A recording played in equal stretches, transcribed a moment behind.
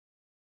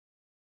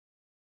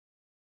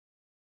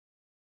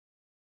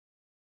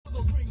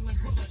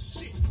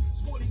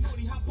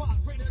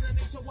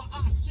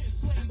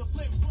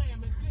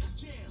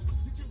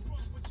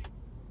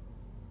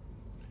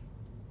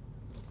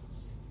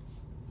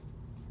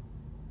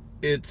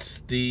It's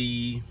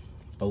the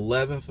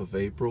 11th of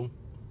April,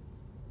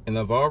 and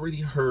I've already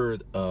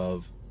heard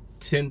of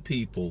 10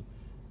 people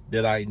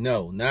that I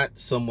know, not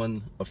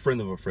someone, a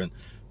friend of a friend,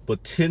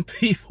 but 10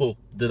 people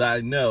that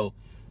I know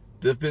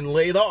that have been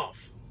laid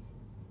off,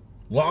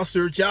 lost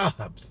their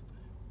jobs.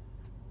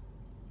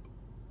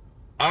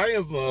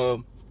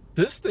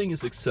 This thing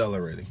is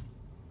accelerating.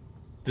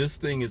 This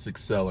thing is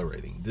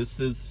accelerating. This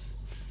is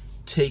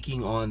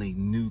taking on a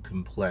new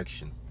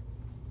complexion.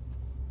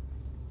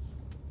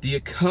 The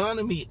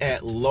economy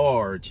at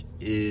large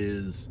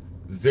is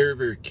very,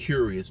 very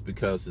curious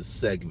because it's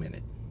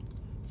segmented.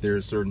 There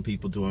are certain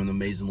people doing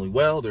amazingly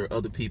well. There are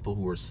other people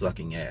who are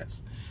sucking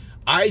ass.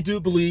 I do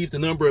believe the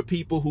number of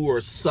people who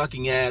are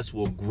sucking ass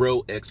will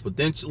grow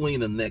exponentially in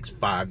the next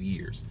 5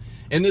 years.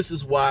 And this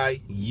is why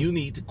you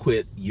need to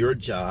quit your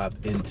job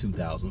in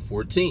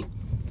 2014.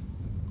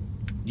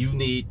 You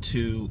need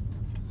to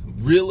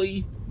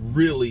really,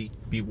 really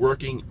be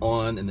working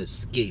on an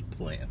escape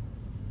plan,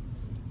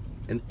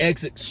 an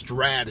exit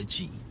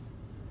strategy.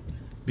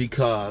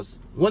 Because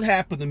what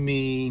happened to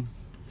me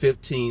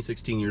 15,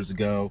 16 years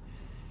ago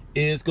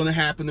is going to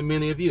happen to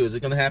many of you. Is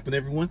it going to happen to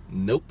everyone?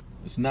 Nope,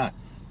 it's not.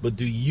 But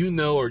do you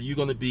know, are you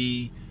going to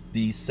be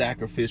the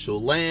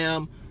sacrificial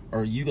lamb,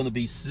 or are you going to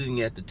be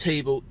sitting at the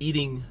table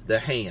eating the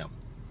ham?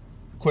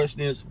 The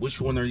question is,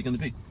 which one are you going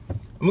to be? I'm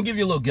going to give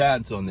you a little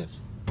guidance on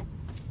this.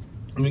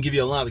 I'm going to give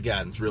you a lot of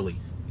guidance, really.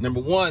 Number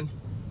one,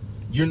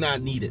 you're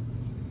not needed.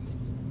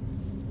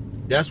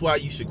 That's why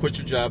you should quit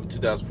your job in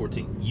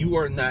 2014. You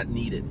are not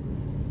needed.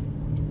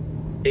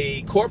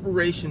 A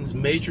corporation's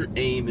major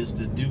aim is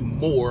to do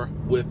more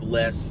with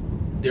less,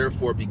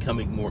 therefore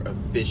becoming more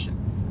efficient.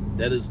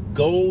 That is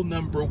goal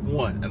number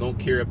one. I don't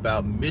care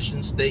about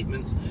mission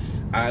statements.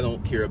 I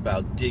don't care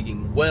about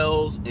digging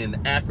wells in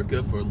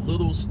Africa for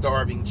little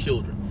starving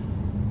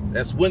children.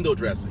 That's window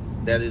dressing.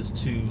 That is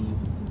to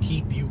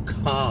keep you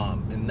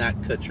calm and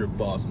not cut your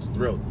boss's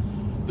throat.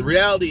 The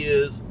reality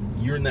is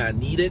you're not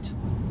needed.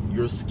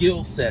 Your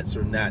skill sets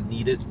are not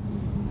needed.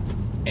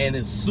 And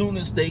as soon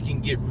as they can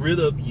get rid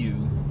of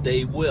you,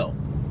 they will.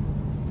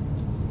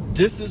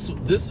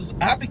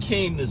 I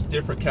became this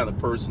different kind of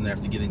person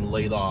after getting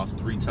laid off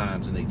 3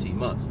 times in 18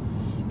 months.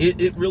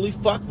 It really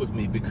fucked with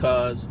me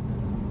because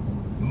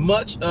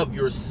much of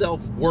your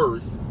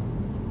self-worth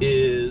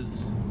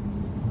is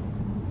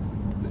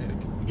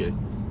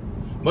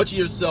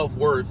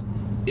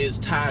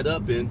tied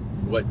up in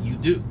what you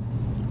do.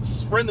 A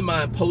friend of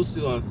mine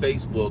posted on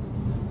Facebook,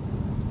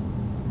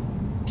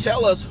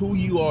 tell us who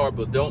you are,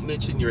 but don't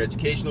mention your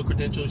educational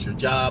credentials, your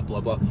job,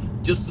 blah, blah,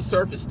 just the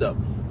surface stuff.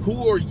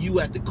 Who are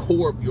you at the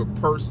core of your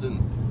person?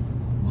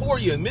 Who are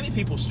you? And many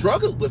people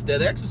struggle with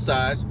that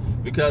exercise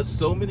because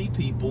so many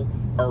people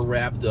are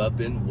wrapped up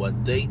in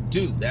what they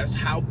do. That's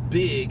how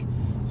big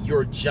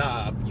your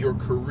job, your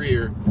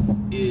career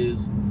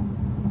is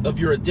of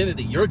your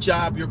identity. Your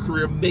job, your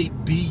career may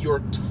be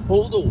your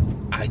total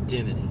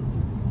identity.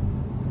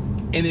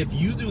 And if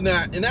you do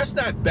not, and that's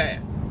not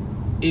bad,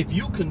 if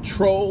you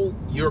control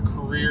your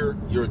career,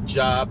 your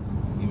job,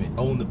 you may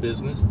own the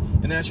business,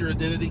 and that's your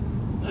identity,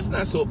 that's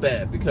not so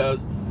bad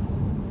because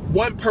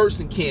one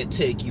person can't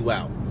take you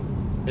out.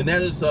 And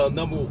that is that's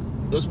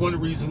one of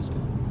the reasons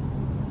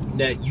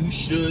that you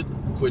should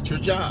quit your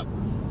job.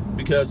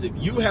 Because if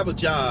you have a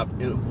job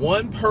and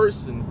one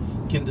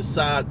person can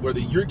decide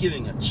whether you're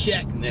getting a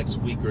check next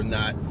week or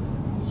not,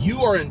 you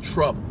are in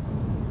trouble.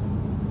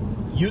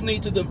 You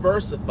need to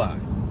diversify.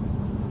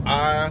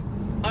 I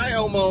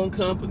own my own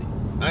company.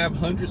 I have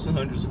hundreds and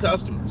hundreds of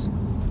customers.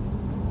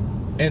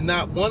 And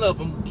not one of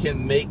them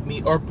can make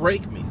me or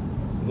break me.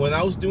 When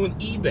I was doing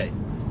eBay,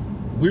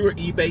 we were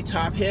eBay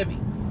top heavy.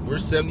 We're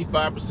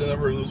 75% of our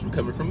revenues were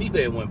coming from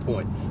eBay at one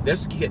point.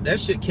 That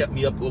shit kept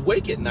me up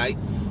awake at night.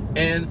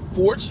 And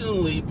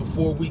fortunately,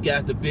 before we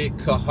got the big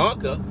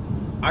kahunka,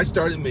 I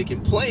started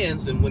making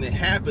plans. And when it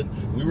happened,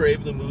 we were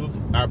able to move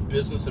our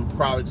business and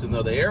products in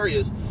other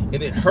areas.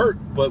 And it hurt,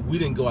 but we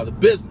didn't go out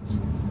of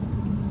business.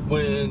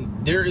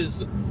 When there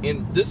is,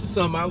 and this is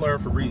something I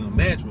learned from reading a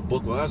management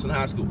book when I was in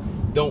high school,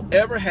 don't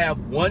ever have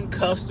one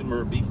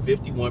customer be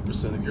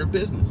 51% of your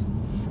business,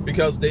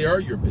 because they are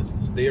your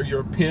business. They are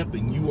your pimp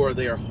and you are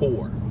their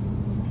whore.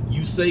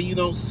 You say you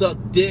don't suck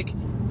dick,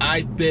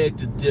 I beg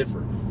to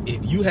differ.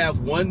 If you have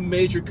one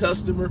major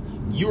customer,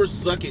 you're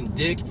sucking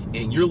dick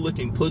and you're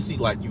licking pussy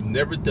like you've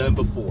never done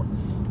before.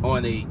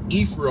 On a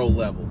ephro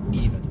level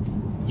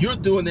even. You're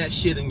doing that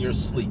shit in your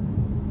sleep.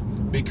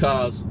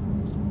 Because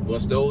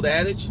what's the old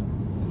adage?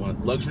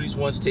 Luxuries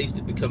once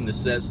tasted become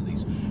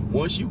necessities.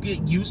 Once you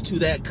get used to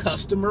that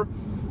customer,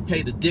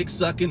 hey, the dick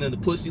sucking and the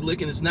pussy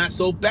licking is not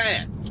so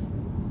bad.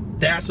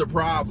 That's a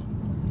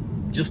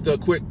problem. Just a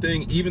quick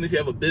thing, even if you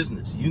have a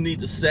business, you need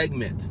to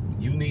segment.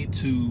 You need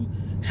to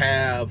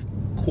have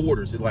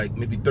quarters. Like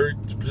maybe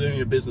 30% of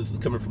your business is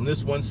coming from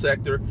this one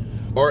sector.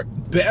 Or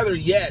better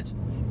yet,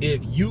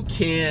 if you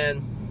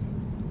can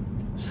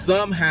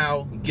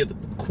somehow get the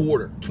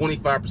quarter.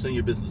 25% of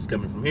your business is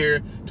coming from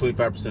here,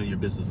 25% of your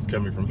business is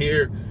coming from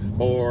here,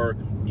 or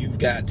you've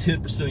got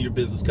 10% of your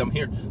business coming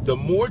here. The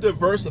more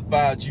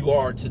diversified you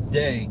are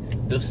today,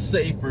 the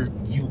safer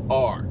you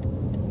are.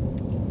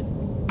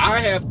 I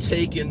have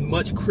taken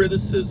much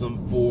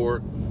criticism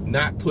for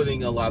not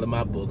putting a lot of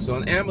my books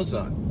on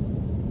Amazon.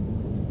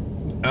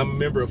 I'm a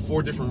member of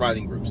 4 different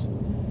writing groups.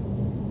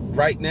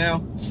 Right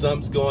now,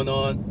 some's going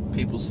on.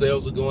 People's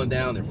sales are going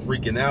down. They're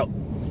freaking out.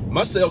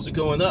 My sales are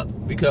going up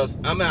because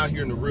I'm out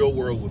here in the real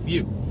world with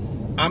you.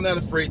 I'm not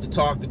afraid to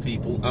talk to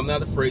people. I'm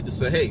not afraid to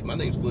say, hey, my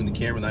name's Glendon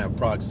Cameron. I have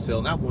products to sell,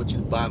 and I want you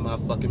to buy my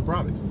fucking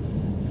products.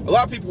 A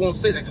lot of people won't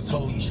say that because,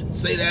 oh, you shouldn't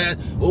say that.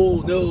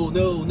 Oh,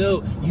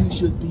 no. You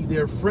should be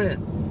their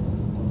friend.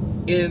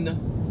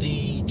 In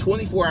the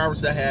 24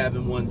 hours I have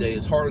in one day,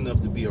 it's hard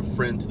enough to be a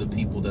friend to the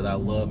people that I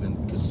love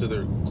and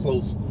consider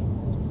close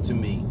to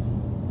me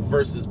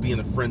versus being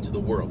a friend to the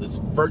world. It's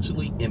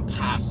virtually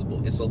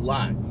impossible. It's a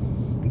lie.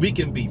 We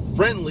can be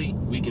friendly,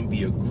 we can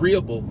be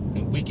agreeable,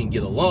 and we can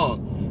get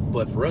along,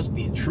 but for us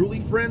being truly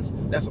friends,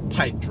 that's a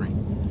pipe dream.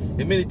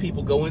 And many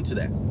people go into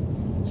that.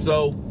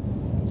 So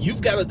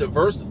you've got to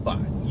diversify.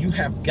 You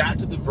have got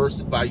to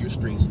diversify your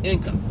streams of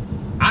income.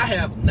 I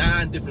have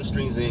 9 different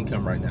streams of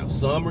income right now.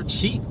 Some are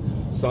cheap,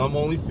 some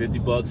only 50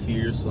 bucks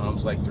here,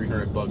 some's like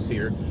 300 bucks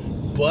here,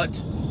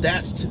 but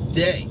that's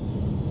today.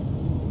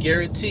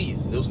 Guarantee you,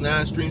 those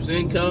 9 streams of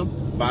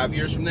income, 5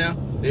 years from now,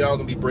 they all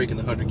gonna be breaking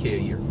 100K a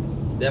year.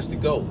 That's the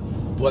goal.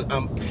 But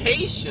I'm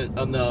patient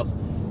enough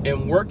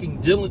and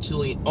working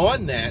diligently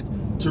on that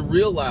to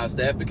realize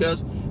that,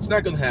 because it's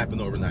not gonna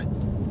happen overnight.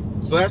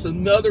 So that's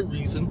another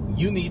reason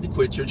you need to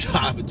quit your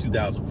job in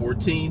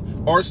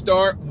 2014 or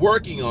start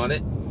working on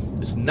it.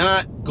 It's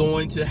not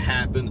going to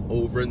happen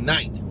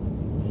overnight.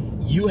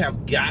 You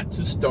have got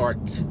to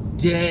start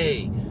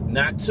today,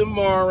 not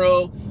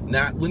tomorrow,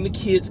 not when the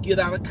kids get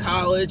out of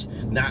college,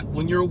 not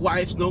when your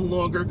wife's no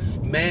longer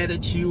mad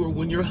at you or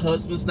when your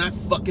husband's not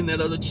fucking that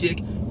other chick.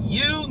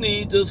 You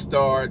need to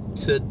start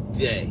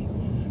today,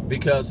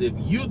 because if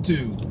you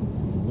do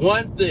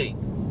one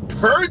thing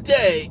per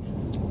day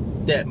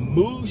that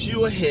moves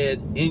you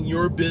ahead in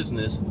your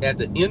business at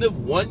the end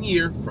of 1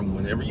 year from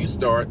whenever you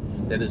start,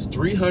 that is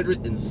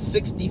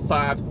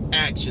 365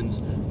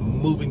 actions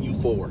moving you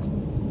forward.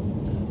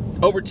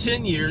 Over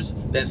 10 years,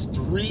 that's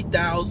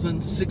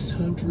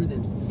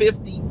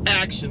 3,650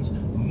 actions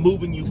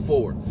moving you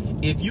forward.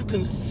 If you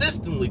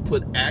consistently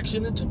put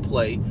action into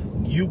play,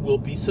 you will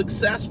be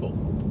successful.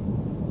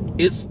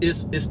 It's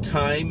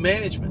time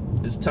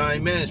management. It's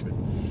time management.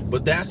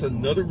 But that's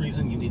another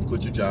reason you need to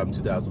quit your job in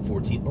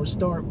 2014 or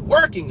start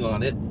working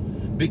on it,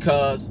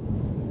 because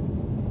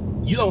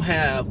you don't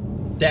have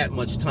that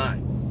much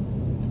time.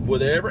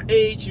 Whatever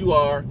age you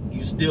are,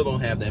 you still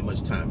don't have that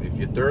much time. If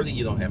you're 30,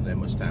 you don't have that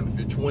much time. If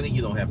you're 20,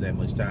 you don't have that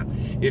much time.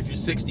 If you're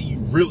 60, you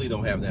really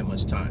don't have that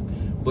much time.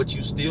 But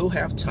you still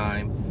have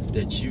time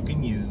that you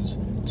can use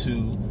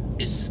to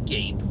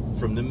escape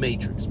from the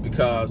matrix.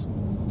 Because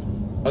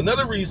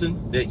another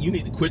reason that you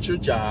need to quit your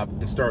job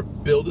and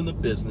start building a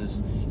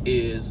business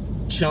is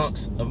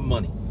chunks of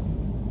money.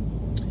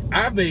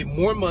 I've made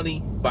more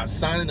money by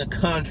signing a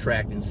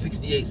contract in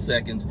 68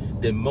 seconds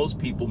than most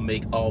people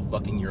make all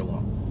fucking year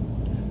long.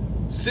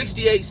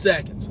 68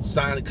 seconds,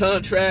 signed a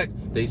contract,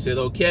 they said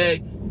okay,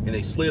 and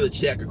they slid a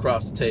check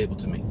across the table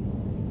to me.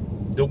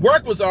 The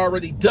work was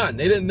already done.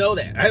 They didn't know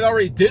that. I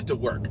already did the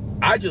work.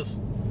 I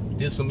just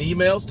did some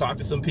emails, talked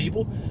to some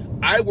people.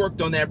 I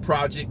worked on that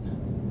project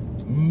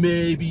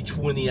maybe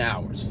 20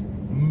 hours.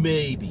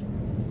 Maybe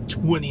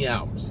 20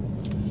 hours.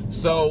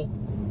 So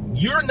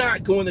you're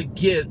not going to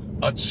get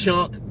a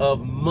chunk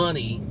of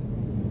money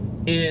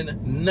in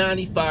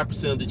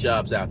 95% of the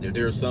jobs out there.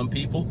 There are some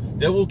people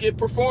that will get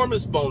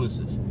performance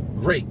bonuses.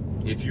 Great.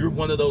 If you're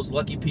one of those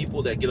lucky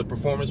people that get a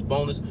performance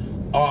bonus,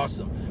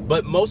 awesome.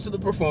 But most of the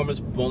performance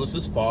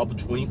bonuses fall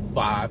between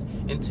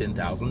 $5,000 and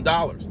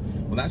 $10,000.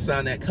 When I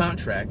signed that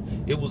contract,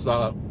 it was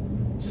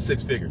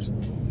 6 figures.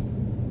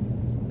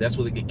 That's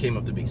what it came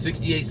up to be.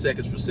 68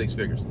 seconds for 6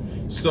 figures.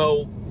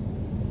 So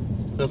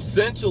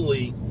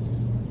essentially,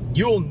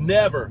 you'll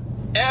never,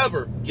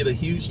 ever get a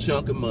huge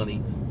chunk of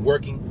money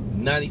working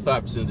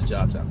 95% of the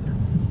jobs out there.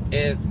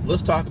 And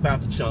let's talk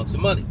about the chunks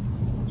of money.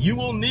 You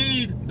will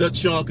need the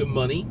chunk of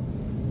money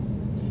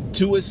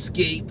to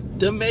escape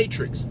the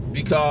matrix,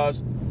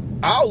 because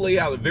I'll lay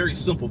out a very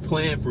simple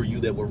plan for you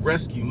that will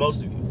rescue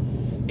most of you.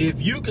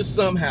 If you could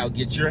somehow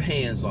get your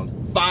hands on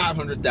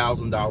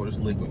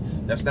 $500,000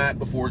 liquid, that's not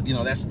before,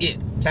 that's it.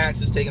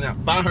 Taxes taken out,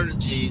 500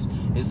 G's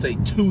in say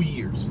 2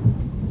 years,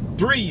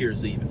 3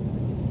 years even,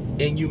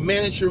 and you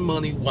manage your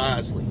money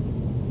wisely.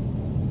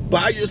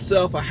 Buy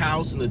yourself a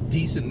house in a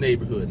decent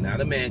neighborhood, not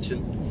a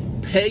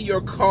mansion. Pay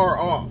your car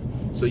off.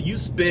 So you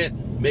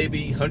spent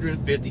maybe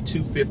 $150,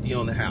 $250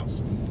 on the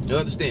house. You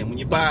understand, when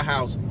you buy a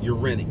house, you're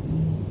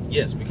renting.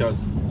 Yes,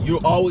 because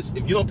you're always,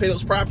 if you don't pay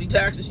those property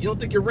taxes, you don't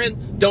think you're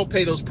renting, don't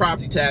pay those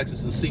property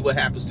taxes and see what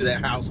happens to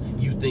that house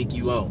you think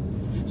you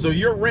own. So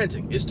you're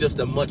renting. It's just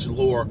a much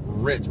lower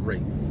rent rate.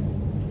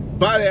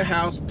 Buy that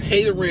house,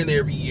 pay the rent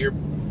every year,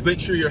 Make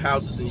sure your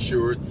house is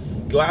insured.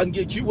 Go out and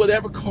get you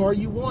whatever car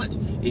you want.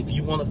 If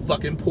you want a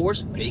fucking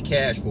Porsche, pay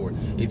cash for it.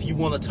 If you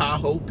want a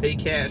Tahoe, pay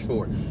cash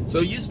for it. So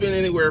you spend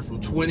anywhere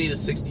from 20 to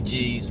 60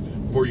 G's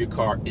for your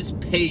car. It's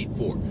paid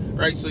for,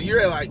 right? So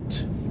you're at like,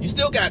 you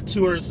still got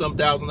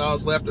 $200-some-thousand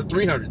left, or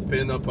 300,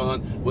 depending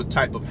upon what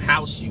type of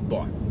house you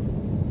bought.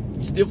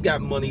 You still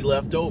got money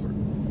left over.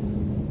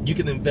 You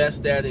can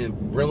invest that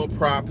in rental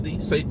property,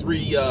 say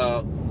three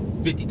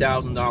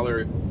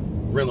 $50,000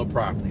 rental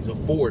properties, or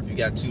 4 if you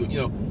got 2, you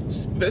know,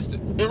 invest it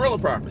in rental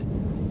property.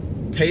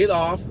 Pay it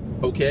off,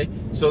 okay?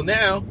 So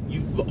now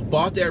you've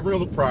bought that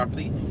rental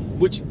property,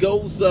 which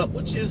goes up,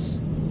 which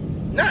is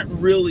not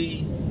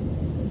really,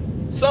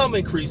 some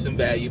increase in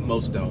value,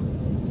 most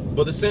don't.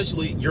 But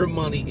essentially, your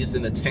money is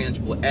in a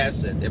tangible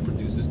asset that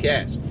produces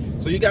cash.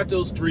 So you got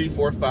those 3,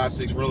 4, 5,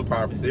 6 rental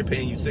properties. They're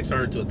paying you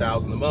 $600 to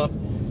 $1,000 a month.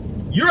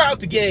 You're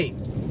out the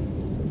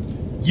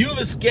game. You've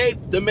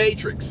escaped the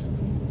matrix.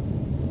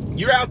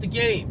 You're out the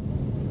game.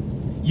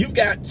 You've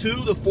got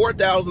 $2,000 to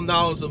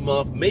 $4,000 a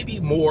month, maybe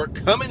more,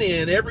 coming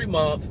in every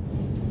month,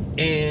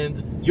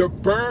 and your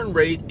burn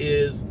rate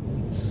is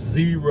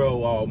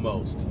 0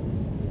 almost.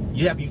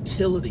 You have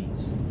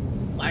utilities,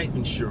 life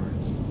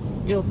insurance,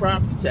 you know,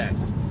 property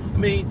taxes. I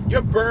mean,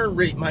 your burn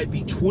rate might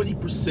be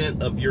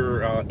 20% of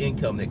your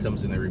income that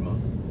comes in every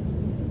month,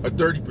 or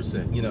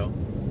 30%, you know,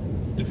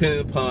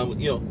 depending upon,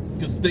 you know,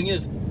 because the thing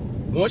is,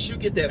 once you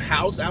get that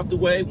house out the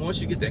way,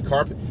 once you get that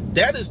carpet,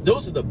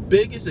 those are the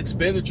biggest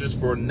expenditures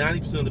for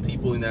 90% of the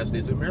people in the United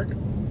States of America.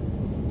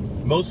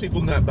 Most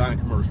people are not buying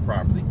commercial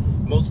property.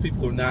 Most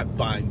people are not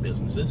buying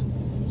businesses.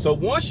 So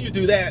once you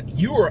do that,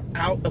 you are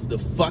out of the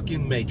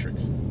fucking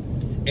matrix.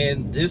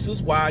 And this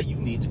is why you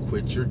need to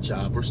quit your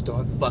job or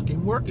start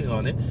fucking working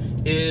on it,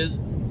 is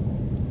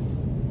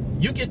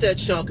you get that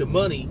chunk of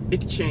money,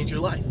 it could change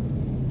your life.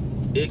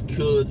 It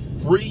could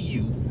free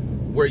you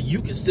where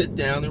you can sit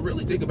down and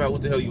really think about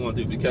what the hell you want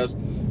to do. Because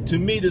to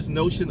me, this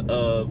notion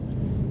of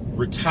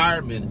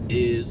retirement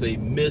is a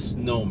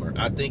misnomer.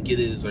 I think it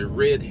is a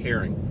red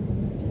herring.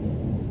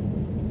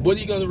 What are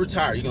you going to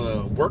retire? You're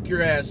going to work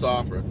your ass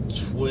off for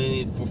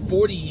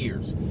 40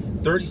 years,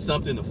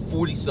 30-something to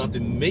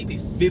 40-something, maybe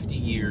 50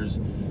 years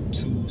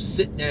to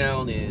sit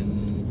down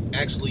and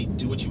actually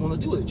do what you want to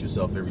do with it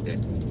yourself every day.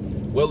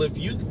 Well, if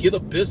you get a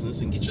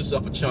business and get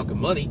yourself a chunk of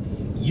money,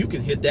 you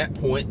can hit that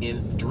point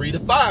in 3 to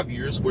 5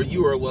 years where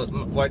you are, well,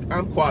 like,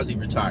 I'm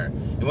quasi-retired.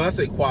 And when I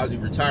say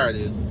quasi-retired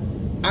is,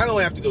 I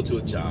don't have to go to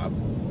a job.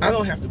 I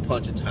don't have to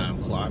punch a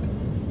time clock.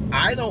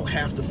 I don't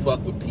have to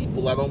fuck with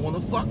people I don't want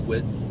to fuck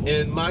with.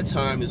 And my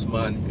time is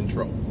mine to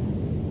control.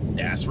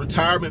 That's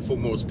retirement for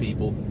most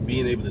people,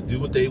 being able to do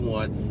what they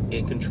want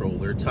and control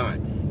their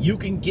time. You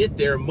can get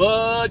there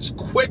much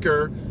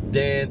quicker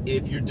than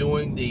if you're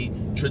doing the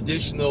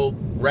traditional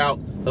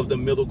route of the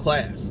middle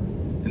class.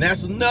 And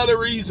that's another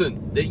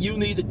reason that you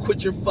need to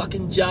quit your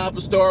fucking job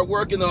and start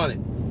working on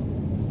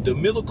it. The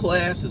middle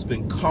class has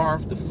been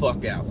carved the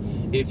fuck out.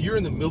 If you're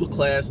in the middle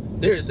class,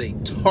 there is a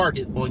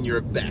target on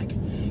your back.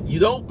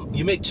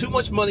 You make too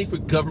much money for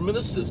government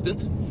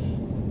assistance,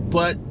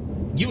 but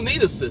you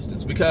need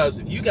assistance, because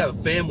if you got a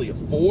family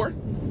of 4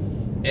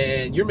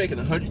 and you're making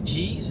 100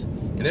 G's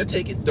and they're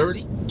taking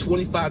 30,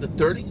 25 to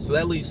 30, so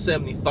that leaves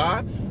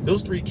 75.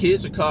 Those 3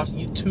 kids are costing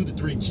you 2 to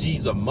 3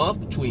 G's a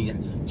month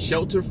between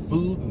shelter,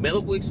 food,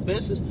 medical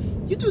expenses.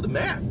 You do the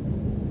math.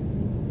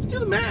 You do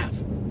the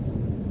math.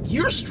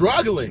 You're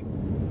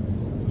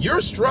struggling.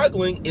 You're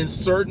struggling in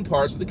certain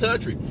parts of the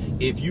country.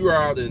 If you are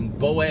out in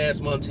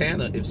Boaz,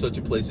 Montana, if such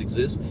a place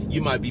exists,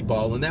 you might be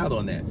balling out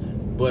on that.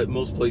 But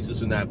most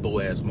places are not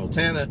Boaz,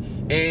 Montana.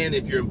 And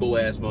if you're in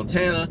Boaz,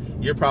 Montana,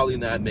 you're probably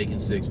not making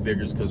 6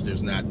 figures, because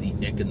there's not the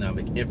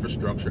economic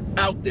infrastructure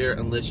out there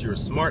unless you're a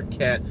smart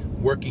cat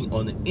working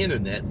on the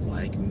internet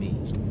like me.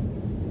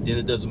 Then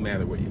it doesn't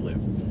matter where you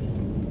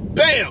live.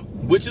 Bam!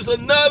 Which is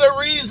another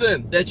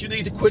reason that you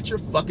need to quit your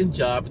fucking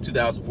job in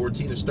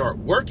 2014 and start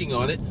working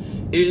on it,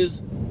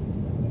 is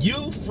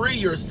you free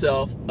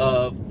yourself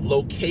of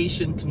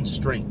location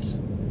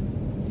constraints.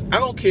 I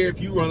don't care if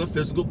you run a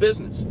physical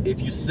business.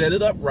 If you set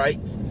it up right,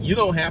 you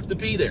don't have to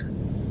be there.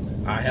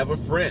 I have a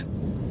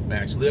friend,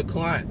 actually a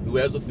client, who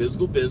has a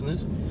physical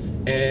business,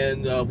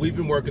 and we've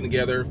been working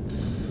together,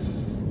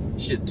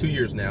 2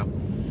 years now,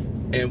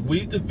 and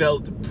we've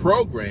developed a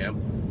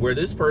program where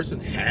this person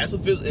has a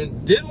physical,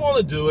 and didn't want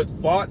to do it,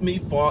 fought me,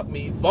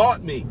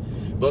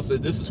 but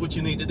said, this is what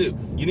you need to do.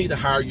 You need to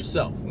hire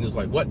yourself. And it's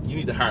like, what? You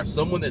need to hire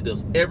someone that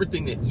does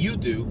everything that you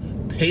do,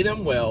 pay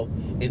them well,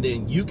 and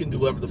then you can do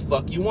whatever the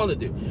fuck you want to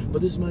do.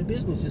 But this is my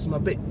business, it's my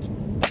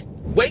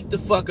wake the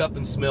fuck up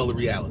and smell the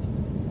reality.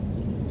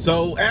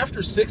 So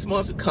after 6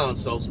 months of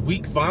consults,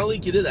 we finally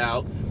get it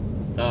out.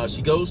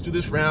 She goes through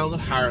this round of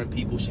hiring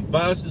people. She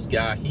finds this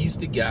guy. He's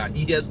the guy.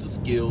 He has the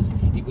skills.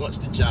 He wants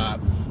the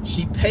job.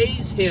 She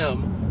pays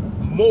him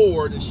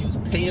more than she was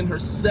paying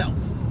herself.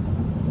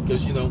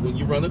 Because, you know, when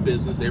you run a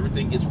business,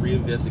 everything gets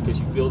reinvested because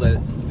you feel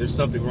that there's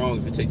something wrong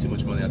if you take too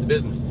much money out of the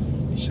business.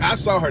 I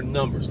saw her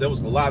numbers. There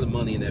was a lot of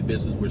money in that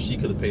business where she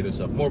could have paid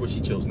herself more, but she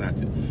chose not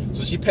to.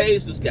 So she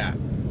pays this guy.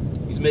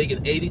 He's making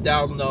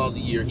 $80,000 a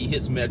year. He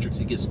hits metrics.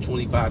 He gets a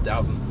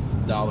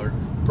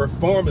 $25,000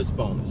 performance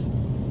bonus.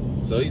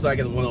 So he's like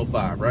at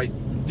 105,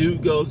 right?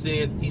 Dude goes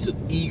in. He's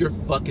an eager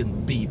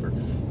fucking beaver.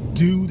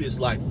 Dude is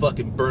like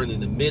fucking burning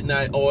the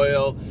midnight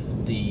oil,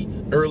 the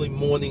early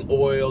morning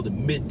oil, the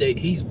midday.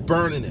 He's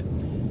burning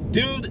it.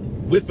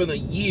 Dude, within a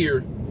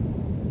year,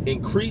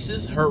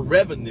 increases her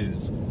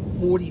revenues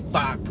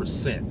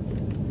 45%.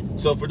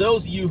 So for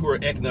those of you who are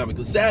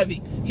economically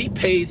savvy, he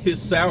paid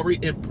his salary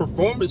and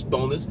performance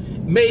bonus,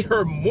 made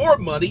her more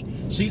money.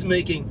 She's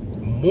making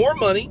more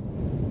money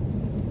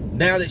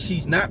now that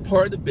she's not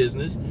part of the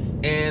business,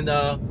 and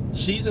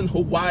she's in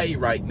Hawaii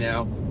right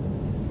now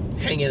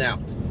hanging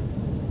out.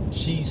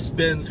 She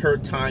spends her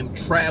time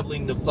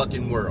traveling the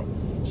fucking world.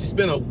 She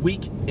spent a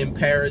week in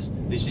Paris,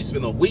 then she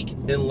spent a week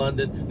in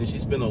London, then she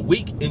spent a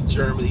week in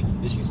Germany,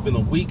 then she spent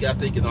a week, I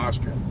think, in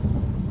Austria.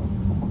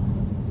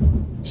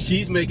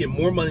 She's making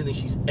more money than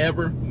she's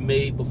ever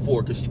made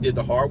before because she did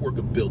the hard work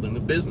of building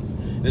the business.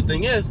 And the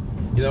thing is,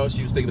 you know,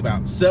 she was thinking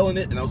about selling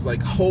it, and I was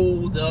like,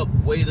 hold up,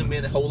 wait a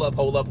minute, hold up.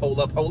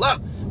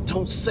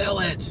 Don't sell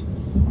it.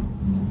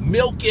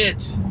 Milk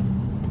it.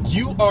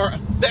 You are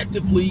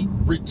effectively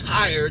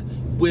retired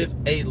with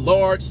a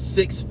large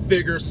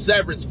 6-figure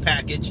severance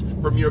package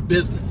from your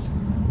business.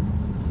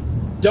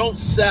 Don't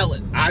sell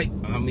it. I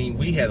mean,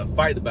 we had a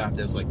fight about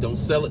this. Like, don't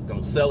sell it,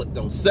 don't sell it,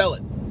 don't sell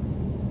it.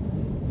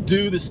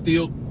 Dude is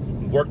still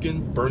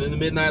working, burning the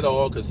midnight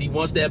oil because he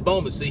wants that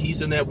bonus. See, he's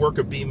in that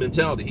worker bee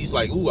mentality. He's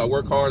like, ooh, I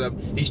work hard.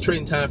 He's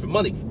trading time for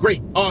money.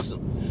 Great,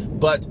 awesome.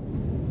 But,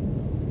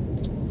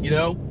 you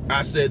know,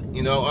 I said,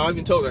 you know, I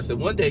even told her, I said,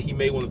 one day he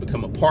may want to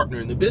become a partner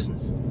in the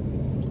business.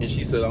 And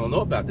she said, I don't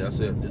know about that. I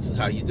said, this is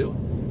how you do it.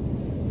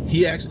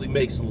 He actually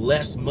makes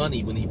less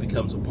money when he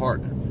becomes a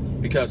partner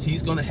because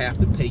he's going to have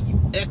to pay you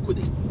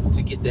equity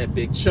to get that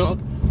big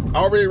chunk. I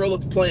already wrote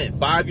up the plan,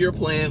 5-year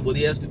plan, what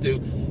he has to do.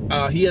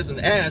 He hasn't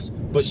asked,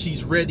 but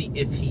she's ready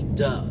if he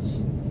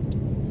does.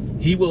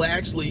 He will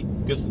actually,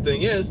 because the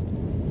thing is,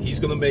 he's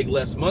going to make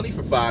less money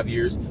for 5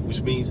 years,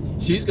 which means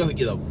she's going to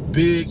get a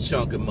big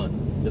chunk of money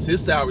because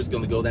his salary is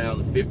going to go down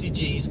to 50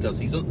 G's because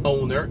he's an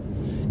owner,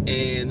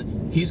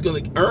 and he's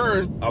going to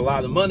earn a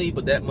lot of money,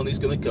 but that money is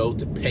going to go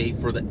to pay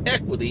for the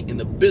equity in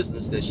the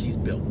business that she's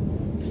built.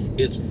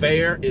 It's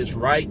fair, it's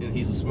right, and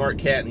he's a smart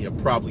cat, and he'll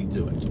probably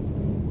do it.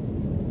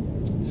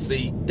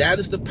 See, that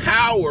is the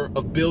power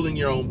of building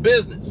your own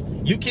business.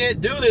 You can't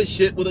do this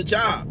shit with a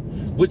job,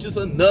 which is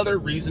another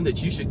reason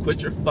that you should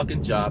quit your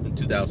fucking job in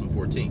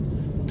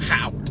 2014.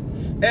 Power.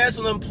 As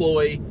an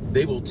employee,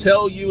 they will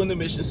tell you in the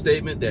mission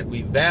statement that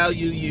we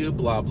value you,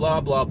 blah,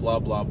 blah, blah, blah,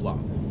 blah, blah.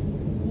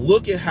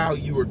 Look at how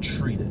you are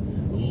treated.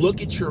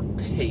 Look at your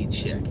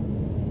paycheck.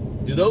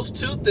 Do those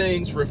two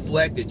things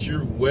reflect that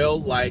you're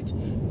well-liked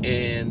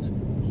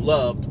and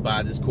loved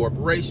by this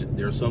corporation?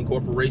 There are some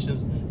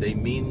corporations, they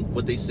mean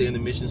what they say in the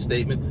mission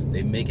statement.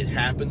 They make it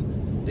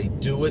happen. They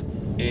do it.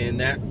 And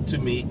that, to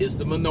me, is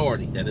the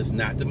minority. That is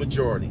not the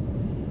majority.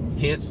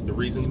 Hence, the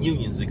reason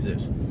unions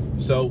exist.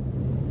 So,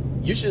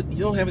 you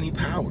don't have any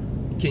power.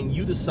 Can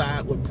you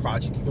decide what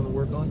project you're going to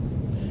work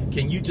on?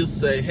 Can you just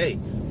say, hey,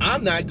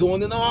 I'm not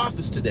going in the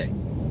office today?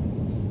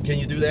 Can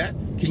you do that?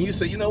 Can you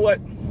say, you know what?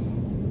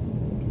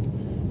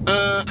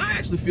 I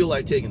actually feel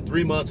like taking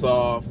 3 months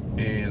off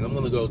and I'm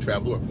going to go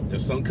travel the world.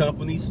 There's some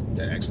companies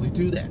that actually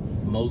do that.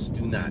 Most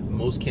do not.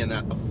 Most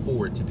cannot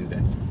afford to do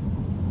that.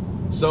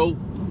 So,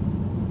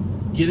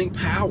 getting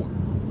power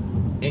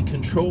and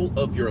control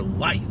of your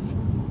life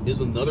is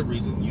another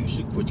reason you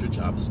should quit your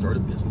job and start a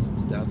business in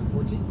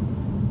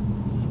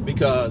 2014.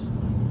 Because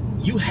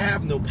you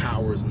have no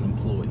power as an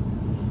employee.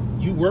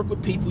 You work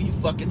with people you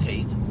fucking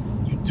hate.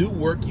 You do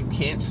work you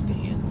can't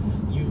stand.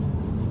 You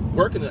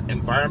work in an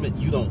environment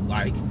you don't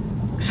like.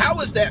 How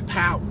is that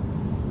power?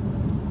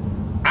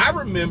 I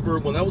remember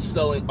when I was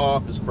selling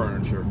office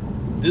furniture,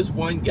 this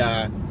one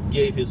guy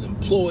gave his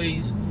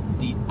employees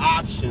the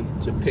option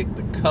to pick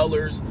the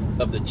colors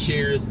of the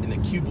chairs and the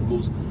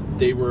cubicles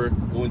they were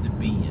going to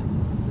be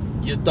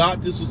in. You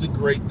thought this was a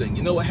great thing.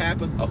 You know what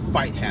happened? A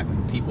fight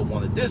happened. People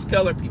wanted this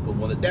color, people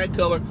wanted that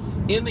color.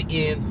 In the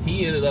end,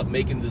 he ended up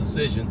making the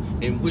decision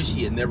and wished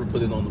he had never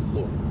put it on the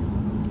floor.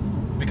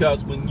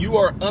 Because when you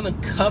are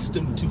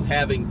unaccustomed to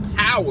having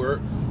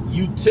power,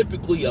 you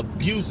typically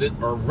abuse it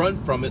or run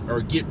from it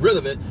or get rid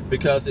of it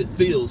because it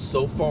feels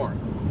so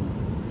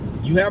foreign.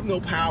 You have no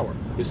power.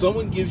 If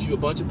someone gives you a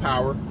bunch of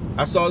power,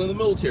 I saw it in the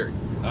military.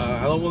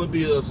 I don't want to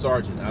be a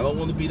sergeant. I don't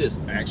want to be this.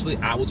 Actually,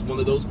 I was one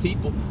of those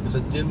people because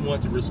I didn't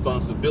want the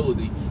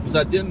responsibility because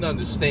I didn't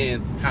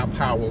understand how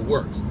power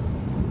works.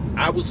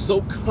 I was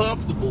so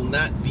comfortable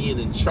not being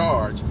in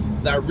charge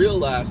that I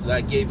realized that I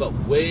gave up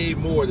way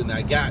more than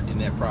I got in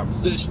that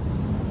proposition.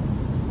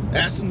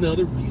 That's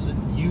another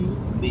reason you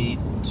need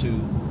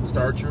to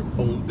start your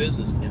own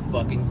business and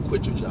fucking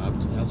quit your job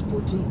in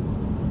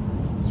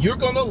 2014. You're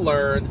going to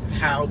learn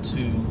how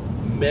to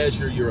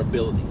measure your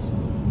abilities.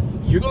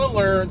 You're going to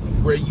learn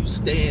where you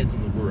stand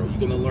in the world. You're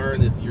going to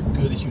learn if you're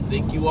good as you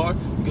think you are,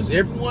 because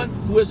everyone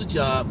who has a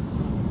job,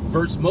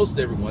 most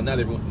everyone, not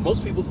everyone,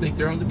 most people think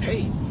they're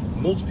underpaid.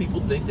 most people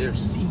think they're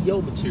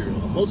CEO material,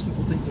 or most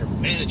people think they're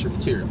manager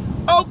material.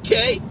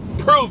 Okay,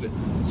 prove it.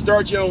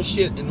 Start your own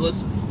shit, and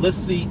let's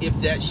see if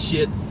that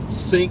shit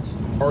sinks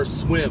or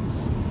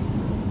swims.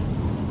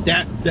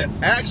 That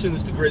action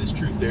is the greatest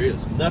truth there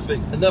is.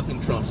 Nothing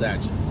trumps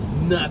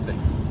action. Nothing.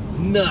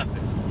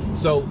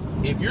 So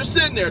if you're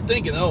sitting there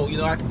thinking, oh,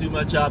 I can do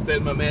my job better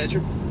than my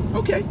manager,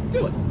 okay,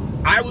 do it.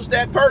 I was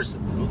that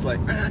person. I was like,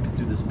 I can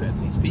do this better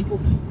than these people.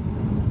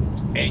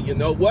 And you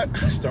know what?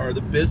 I started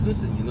a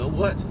business, and you know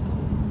what?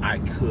 I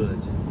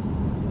could.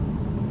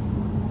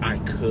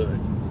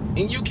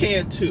 And you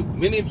can too.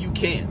 Many of you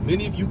can.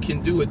 Many of you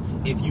can do it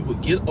if you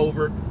would get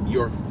over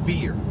your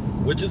fear,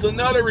 which is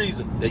another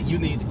reason that you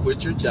need to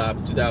quit your job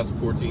in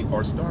 2014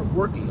 or start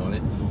working on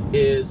it,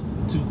 is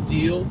to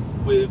deal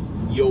with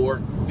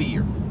your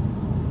fear.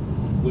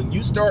 When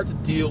you start to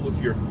deal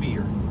with your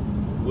fear,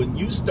 when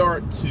you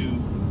start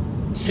to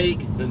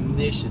take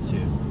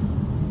initiative,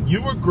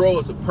 you will grow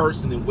as a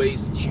person in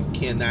ways that you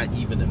cannot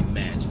even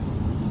imagine.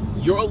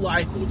 Your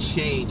life will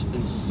change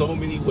in so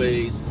many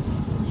ways.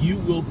 You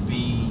will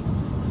be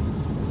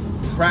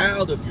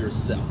proud of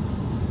yourself.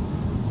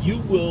 You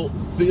will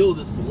feel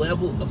this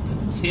level of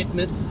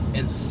contentment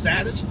and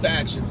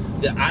satisfaction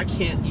that I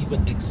can't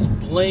even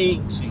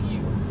explain to you.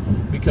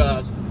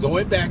 Because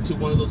going back to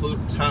one of those other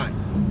times,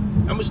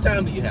 how much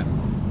time do you have?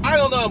 I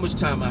don't know how much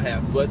time I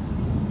have, but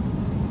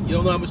you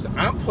don't know how much time.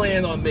 I'm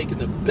planning on making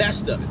the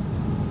best of it.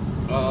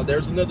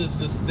 There's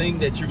this thing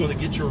that you're going to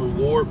get your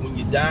reward when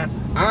you die.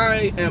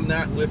 I am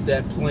not with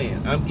that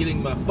plan. I'm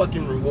getting my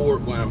fucking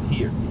reward while I'm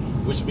here,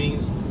 which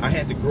means I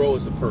had to grow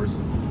as a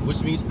person,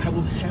 which means I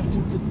will have to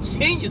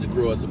continue to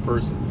grow as a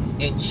person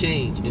and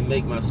change and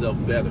make myself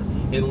better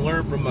and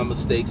learn from my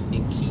mistakes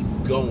and keep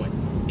going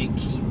and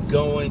keep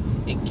going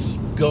and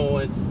keep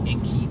going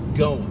and keep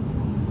going.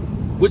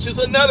 Which is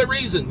another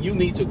reason you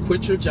need to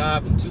quit your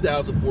job in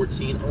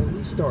 2014, or at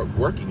least start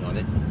working on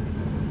it,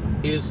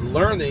 is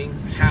learning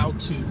how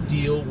to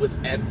deal with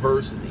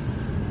adversity.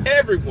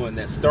 Everyone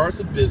that starts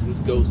a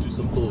business goes through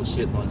some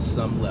bullshit on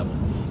some level.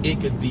 It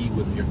could be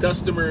with your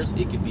customers,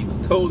 it could be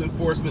with code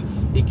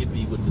enforcement, it could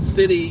be with the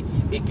city,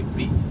 it can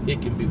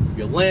be with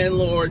your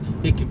landlord,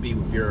 it can be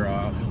with your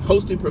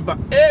hosting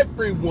provider.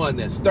 Everyone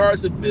that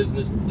starts a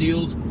business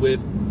deals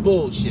with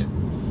bullshit.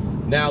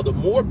 Now, the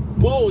more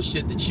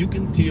bullshit that you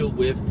can deal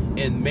with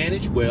and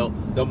manage well,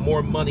 the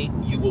more money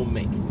you will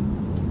make.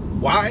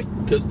 Why?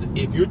 Because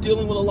if you're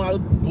dealing with a lot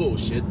of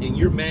bullshit and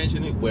you're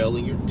managing it well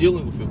and you're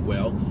dealing with it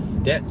well,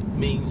 that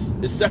means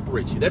it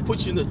separates you. That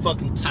puts you in the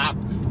fucking top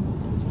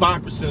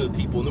 5% of the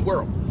people in the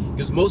world.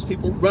 Because most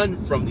people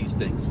run from these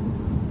things.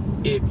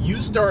 If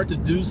you start to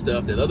do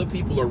stuff that other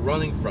people are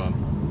running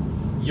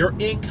from, your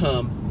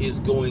income is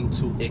going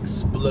to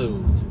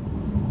explode.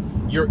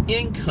 Your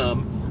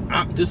income,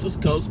 this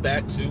goes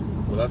back to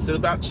what I said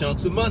about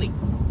chunks of money.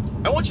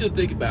 I want you to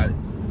think about it.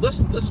 Let's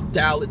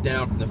dial it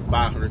down from the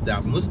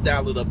 500,000. Let's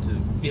dial it up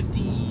to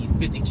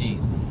 50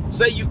 G's.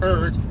 Say you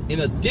earned,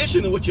 in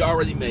addition to what you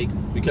already make,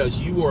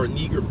 because you are an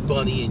eager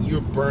bunny and you're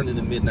burning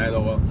the midnight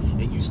oil,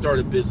 and you start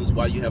a business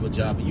while you have a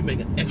job and you make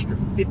an extra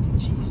 50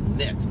 G's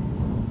net.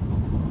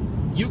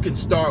 You can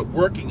start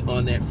working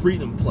on that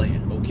freedom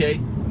plan, okay?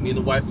 Me and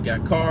the wife, we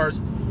got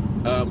cars.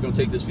 We're going to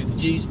take this 50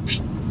 G's.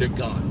 They're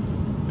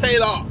gone. Pay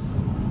it off.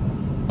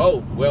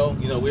 Oh, well,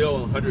 we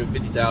owe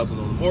 $150,000 on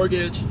the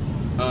mortgage.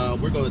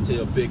 We're going to take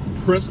a big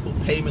principal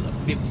payment of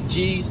 50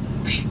 G's.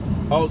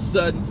 All of a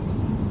sudden,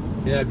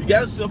 if you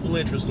got a simple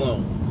interest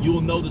loan,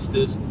 you'll notice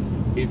this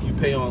if you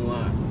pay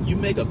online. You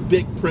make a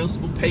big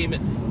principal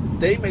payment,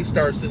 they may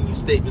start sending you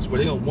statements where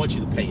they don't want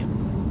you to pay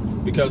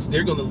them because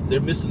they're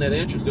missing that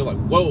interest. They're like,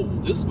 whoa,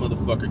 this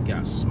motherfucker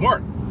got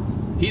smart.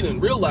 He didn't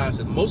realize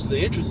that most of the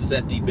interest is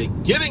at the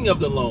beginning of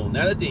the loan,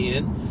 not at the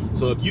end.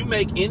 So if you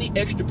make any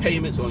extra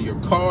payments on your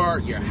car,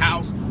 your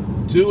house,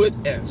 do it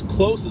as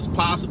close as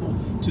possible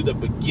to the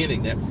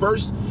beginning. That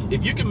first,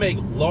 if you can make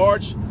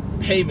large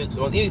payments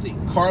on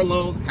anything, car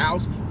loan,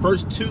 house,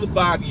 first 2 to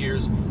 5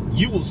 years,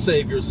 you will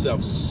save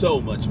yourself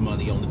so much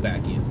money on the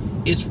back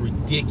end. It's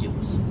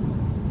ridiculous.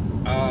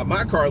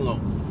 My car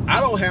loan, I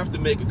don't have to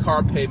make a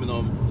car payment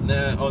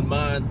on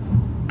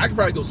mine. I can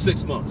probably go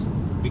 6 months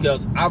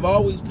because I've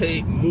always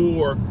paid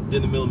more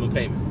than the minimum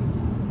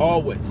payment,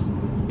 always.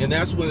 And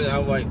that's when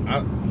I'm like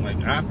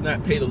I've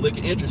not paid a lick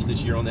of interest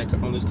this year on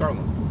this car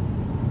loan.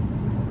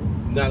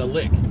 Not a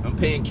lick. I'm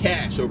paying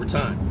cash over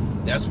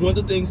time. That's one of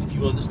the things, if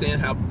you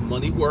understand how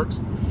money works,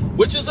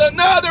 which is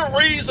another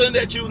reason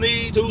that you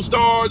need to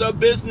start a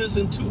business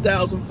in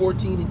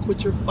 2014 and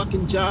quit your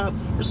fucking job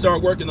or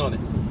start working on it.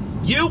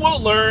 You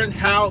will learn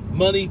how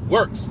money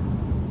works.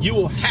 You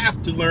will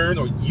have to learn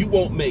or you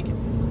won't make it.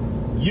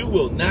 You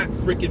will not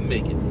freaking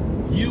make it.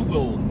 You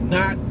will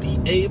not be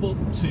able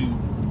to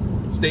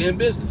stay in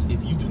business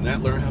if you do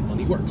not learn how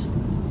money works.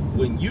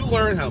 When you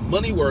learn how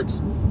money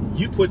works,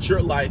 you put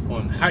your life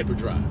on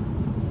hyperdrive.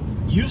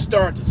 You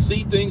start to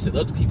see things that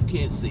other people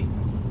can't see.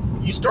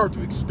 You start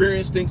to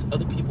experience things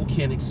other people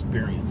can't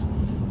experience.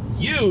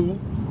 You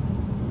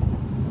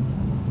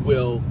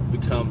will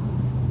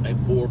become a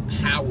more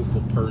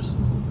powerful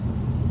person.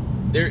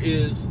 There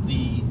is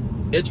the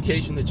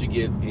education that you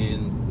get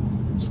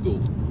in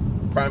school,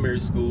 primary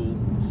school,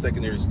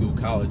 secondary school,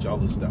 college, all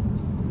this stuff.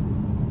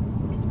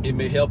 It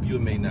may help you,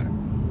 it may not.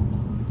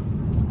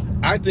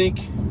 I think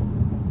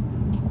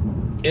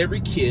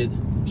every kid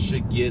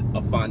should get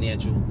a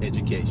financial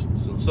education.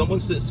 So someone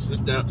should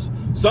sit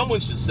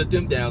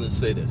them down and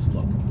say this: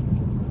 look,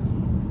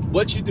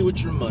 what you do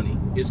with your money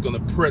is going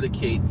to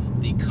predicate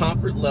the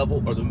comfort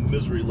level or the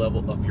misery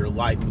level of your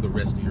life for the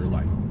rest of your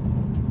life.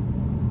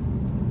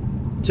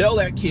 Tell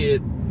that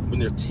kid when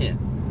they're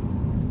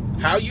 10,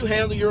 how you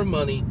handle your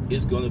money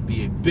is going to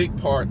be a big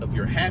part of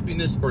your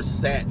happiness or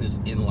sadness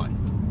in life.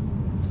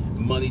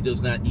 Money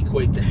does not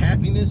equate to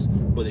happiness,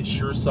 but it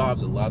sure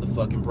solves a lot of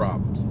fucking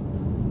problems.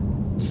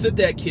 Sit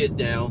that kid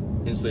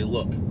down and say,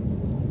 look,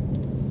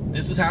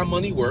 this is how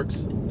money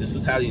works. This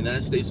is how the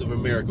United States of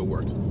America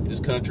works. This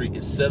country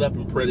is set up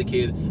and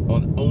predicated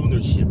on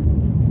ownership,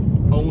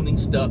 owning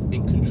stuff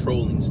and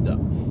controlling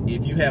stuff.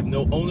 If you have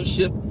no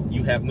ownership,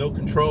 you have no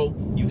control,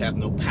 you have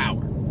no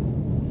power.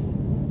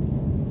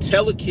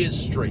 Tell a kid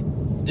straight,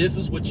 this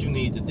is what you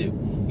need to do.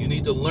 You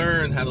need to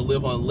learn how to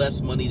live on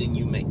less money than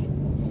you make.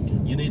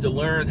 You need to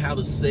learn how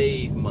to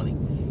save money.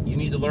 You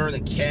need to learn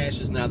that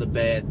cash is not a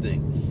bad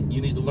thing.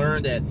 You need to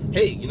learn that,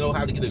 hey, you know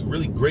how to get a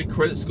really great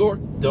credit score?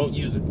 Don't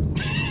use it.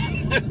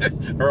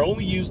 Or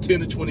only use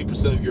 10 to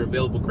 20% of your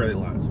available credit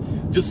lines.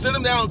 Just sit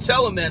them down and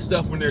tell them that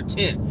stuff when they're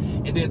 10.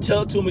 And then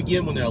tell it to them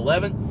again when they're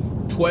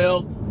 11,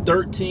 12,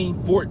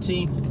 13,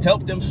 14.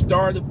 Help them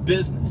start a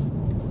business.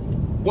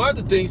 One of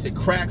the things that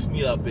cracks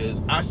me up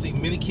is I see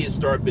many kids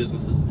start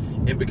businesses,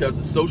 and because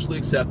it's socially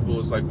acceptable,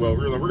 it's like, well,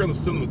 we're going to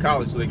send them to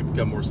college so they can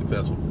become more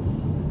successful.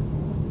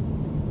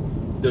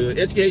 The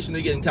education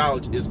they get in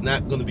college is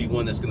not going to be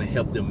one that's going to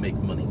help them make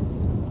money.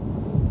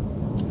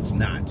 It's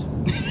not.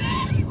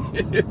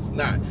 It's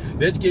not.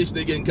 The education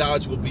they get in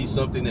college will be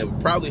something that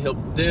would probably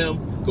help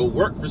them go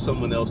work for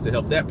someone else to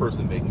help that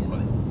person make more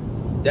money.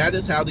 That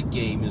is how the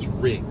game is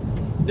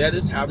rigged. That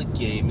is how the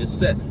game is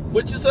set,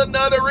 which is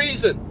another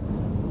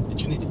reason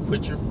that you need to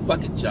quit your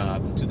fucking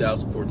job in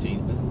 2014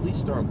 and at least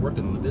start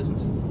working on the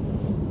business.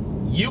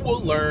 You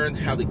will learn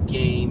how the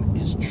game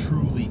is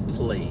truly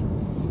played.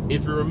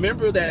 If you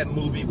remember that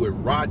movie with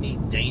Rodney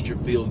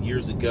Dangerfield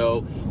years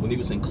ago when he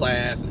was in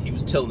class and he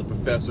was telling the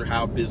professor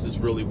how business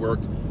really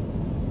worked,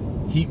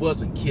 he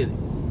wasn't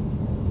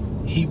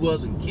kidding. He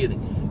wasn't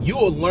kidding. You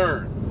will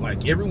learn,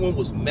 like everyone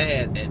was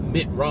mad at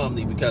Mitt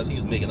Romney because he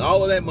was making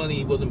all of that money,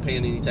 he wasn't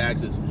paying any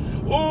taxes.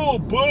 Oh,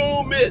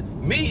 boo, Mitt.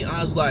 Me,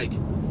 I was like,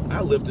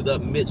 I lifted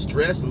up Mitt's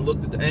dress and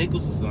looked at the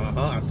ankles and said,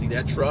 I see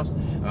that trust.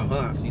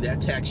 I see that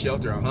tax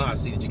shelter. I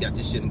see that you got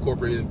this shit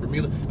incorporated in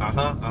Bermuda.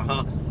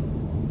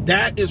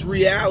 That is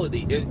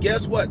reality. And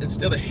guess what?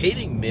 Instead of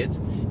hating Mitt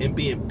and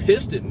being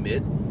pissed at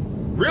Mitt,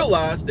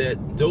 realize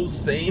that those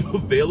same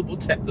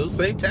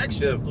tax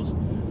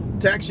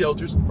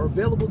shelters are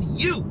available to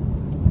you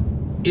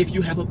if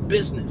you have a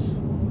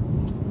business.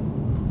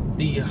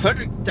 The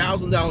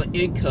 $100,000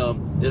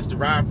 income that's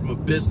derived from a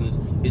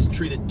business is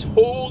treated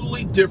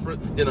totally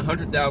different than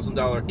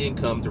 $100,000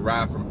 income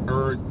derived from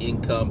earned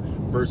income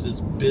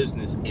versus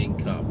business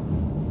income.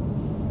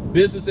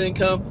 Business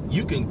income,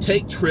 you can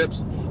take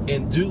trips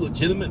and do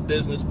legitimate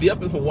business, be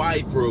up in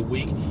Hawaii for a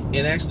week and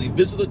actually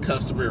visit a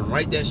customer and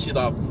write that shit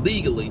off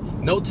legally,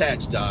 no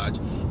tax dodge,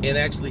 and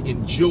actually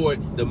enjoy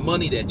the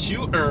money that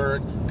you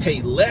earned,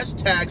 pay less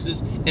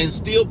taxes, and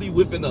still be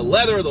within the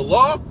letter of the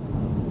law.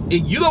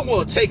 And you don't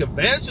want to take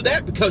advantage of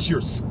that because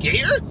you're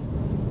scared?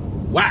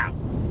 Wow.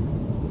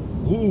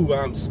 Ooh,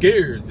 I'm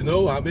scared. You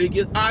know, I may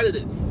get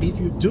audited. If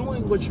you're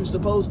doing what you're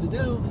supposed to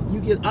do,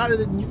 you get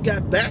audited and you've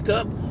got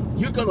backup,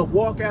 you're going to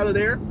walk out of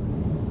there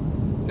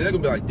and they're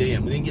going to be like,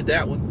 damn, we didn't get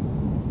that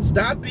one.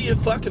 Stop being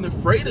fucking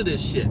afraid of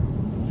this shit.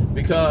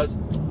 Because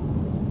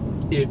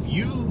if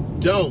you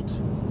don't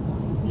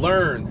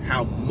learn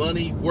how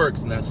money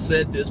works, and I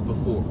said this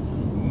before,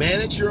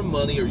 manage your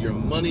money or your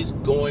money's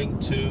going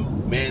to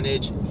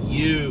manage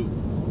you.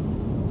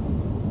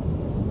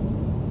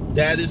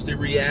 That is the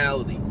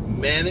reality.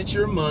 Manage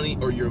your money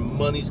or your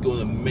money's going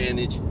to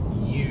manage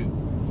you.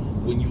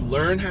 When you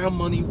learn how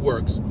money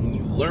works, when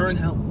you learn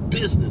how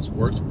business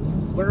works,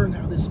 when you learn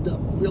how this stuff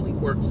really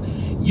works,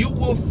 you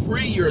will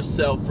free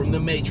yourself from the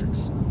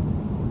matrix.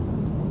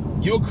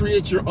 You'll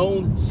create your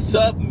own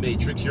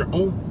sub-matrix, your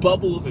own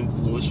bubble of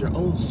influence, your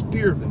own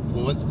sphere of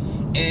influence,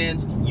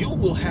 and you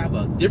will have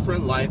a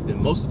different life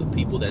than most of the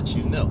people that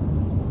you know.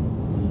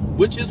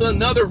 Which is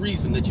another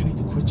reason that you need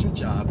to quit your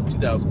job in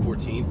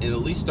 2014 and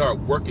at least start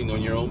working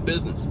on your own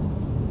business.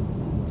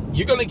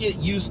 You're going to get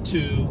used to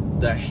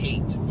the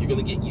hate. You're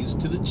going to get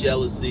used to the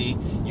jealousy.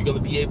 You're going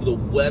to be able to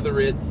weather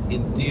it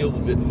and deal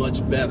with it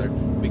much better.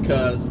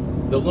 Because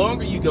the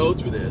longer you go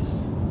through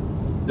this,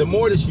 the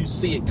more that you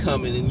see it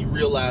coming and you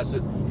realize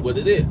it, what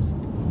it is.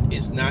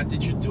 It's not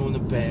that you're doing a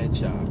bad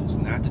job. It's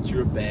not that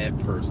you're a bad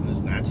person. It's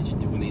not that you're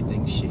doing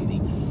anything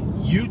shady.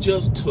 You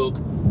just took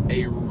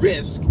a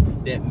risk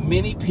that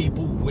many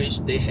people wish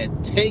they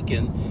had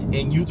taken,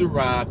 and you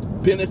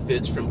derived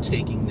benefits from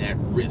taking that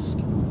risk.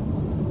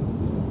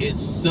 It's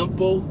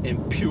simple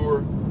and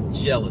pure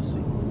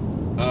jealousy.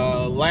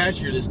 Last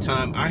year this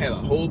time, I had a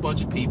whole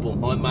bunch of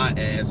people on my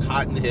ass,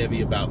 hot and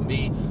heavy, about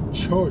me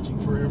charging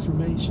for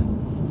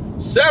information.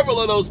 Several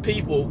of those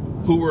people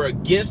who were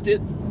against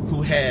it,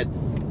 who had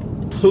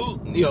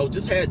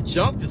just had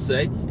junk to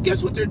say,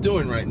 guess what they're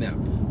doing right now?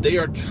 They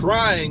are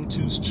trying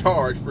to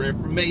charge for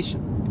information,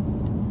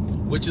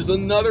 which is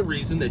another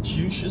reason that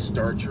you should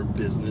start your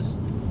business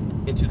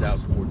in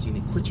 2014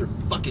 and quit your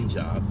fucking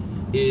job.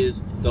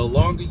 Is the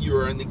longer you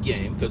are in the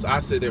game, because I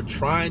say they're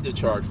trying to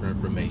charge for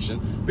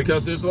information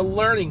because there's a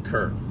learning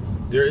curve.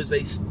 There is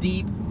a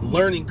steep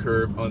learning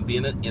curve on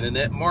being an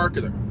internet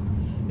marketer.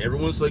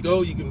 Everyone's like,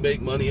 oh, you can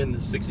make money in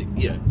the 60.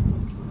 Yeah,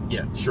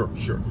 sure.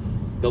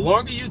 The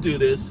longer you do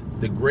this,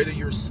 the greater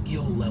your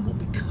skill level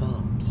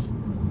becomes.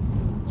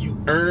 You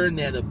earn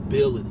that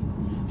ability.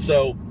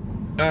 So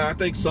I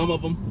think some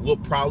of them will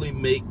probably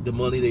make the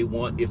money they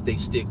want if they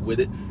stick with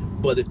it.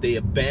 But if they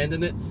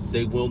abandon it,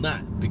 they will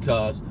not.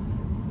 Because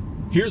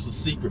here's a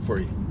secret for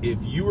you. If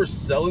you are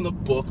selling a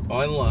book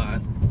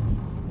online,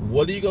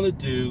 what are you going to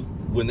do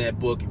when that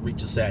book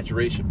reaches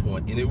saturation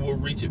point? And it will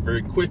reach it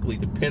very quickly,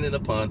 depending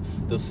upon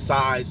the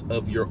size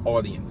of your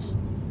audience.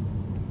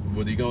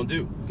 What are you going to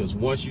do? Because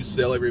once you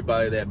sell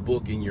everybody that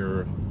book in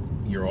your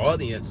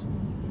audience,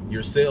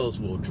 your sales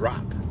will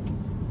drop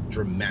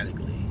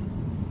dramatically.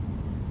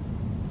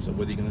 So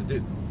what are you going to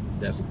do?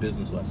 That's a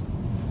business lesson.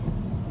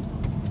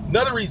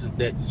 Another reason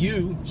that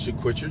you should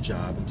quit your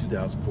job in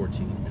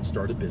 2014 and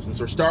start a business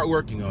or start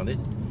working on it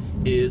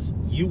is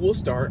you will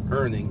start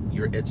earning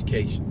your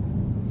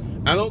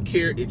education. I don't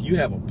care if you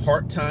have a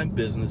part-time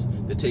business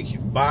that takes you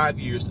 5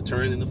 years to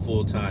turn into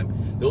full-time.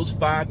 Those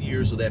 5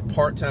 years of that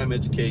part-time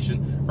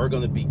education are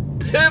going to be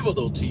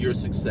pivotal to your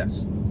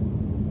success.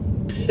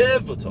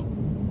 Pivotal.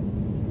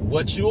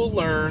 What you'll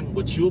learn,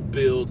 what you'll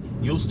build,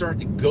 you'll start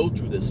to go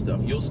through this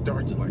stuff. You'll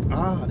start to like,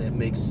 that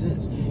makes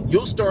sense.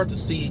 You'll start to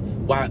see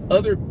why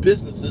other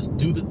businesses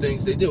do the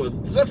things they do.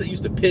 Stuff that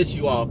used to piss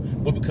you off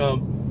will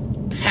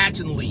become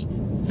patently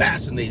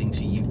fascinating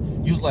to you.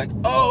 You was like,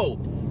 oh,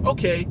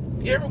 okay,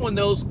 everyone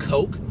knows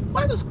Coke.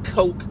 Why does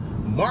Coke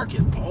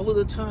market all of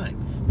the time?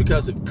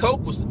 Because if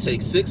Coke was to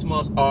take 6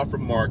 months off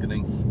from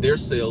marketing, their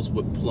sales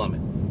would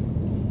plummet.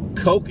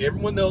 Coke,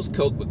 everyone knows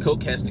Coke, but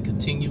Coke has to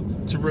continue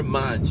to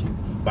remind you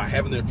by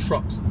having their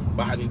trucks,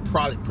 by having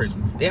product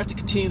placement. They have to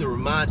continue to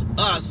remind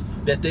us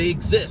that they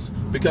exist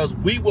because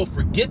we will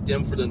forget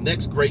them for the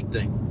next great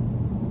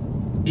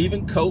thing.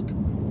 Even Coke,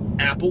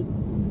 Apple,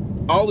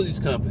 all of these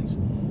companies.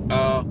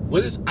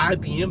 What is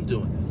IBM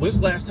doing? When's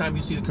the last time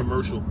you see the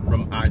commercial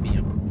from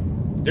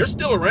IBM? They're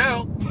still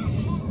around.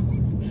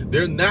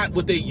 They're not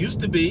what they used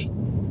to be,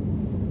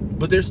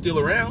 but they're still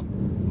around.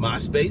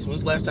 MySpace,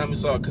 when's the last time you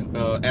saw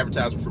an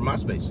advertisement for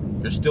MySpace?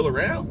 They're still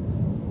around.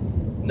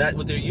 Not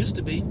what they used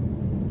to be.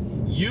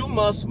 You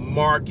must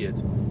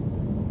market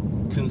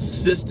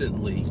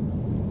consistently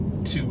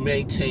to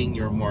maintain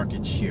your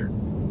market share.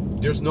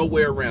 There's no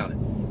way around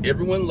it.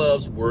 Everyone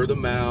loves word of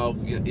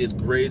mouth. It's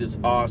great, it's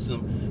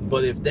awesome.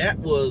 But if that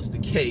was the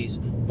case,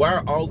 why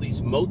are all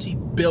these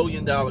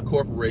multi-billion-dollar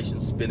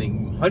corporations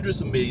spending hundreds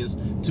of millions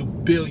to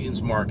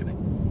billions marketing?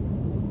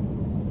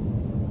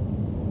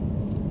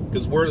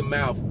 Because word of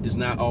mouth is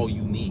not all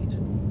you need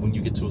when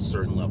you get to a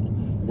certain level.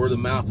 Word of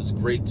mouth is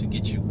great to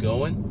get you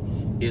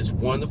going. It's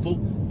wonderful.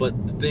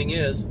 But the thing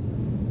is,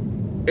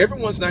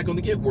 everyone's not going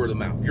to get word of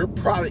mouth. Your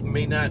product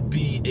may not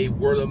be a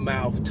word of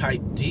mouth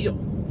type deal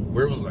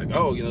where everyone's like,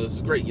 oh, this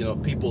is great.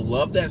 People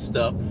love that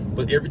stuff,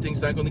 but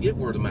everything's not going to get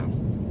word of mouth.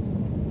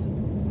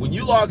 When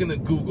you log into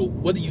Google,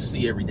 what do you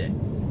see every day?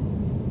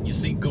 You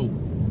see Google.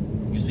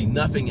 You see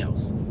nothing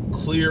else.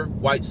 Clear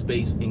white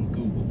space in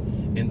Google.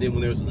 And then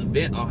when there's an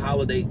event or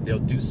holiday, they'll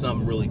do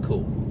something really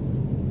cool.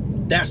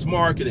 That's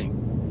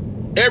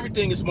marketing.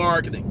 Everything is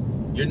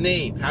marketing. Your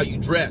name, how you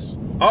dress,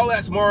 all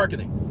that's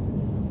marketing.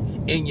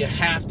 And you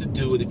have to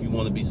do it if you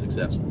want to be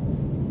successful.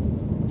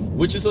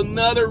 Which is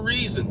another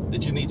reason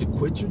that you need to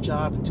quit your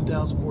job in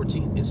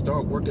 2014 and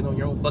start working on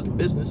your own fucking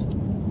business.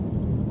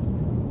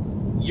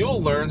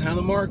 You'll learn how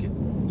to market.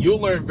 You'll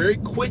learn very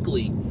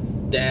quickly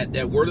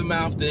that word of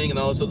mouth thing and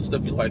all this other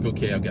stuff. You're like,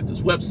 okay, I've got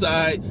this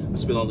website. I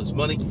spent all this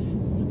money.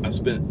 I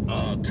spent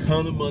a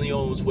ton of money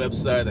on this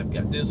website. I've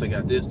got this, I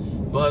got this.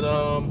 But,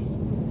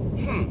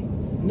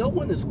 no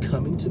one is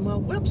coming to my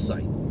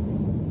website.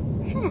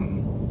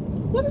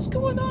 What is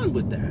going on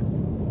with that?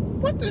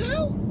 What the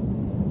hell?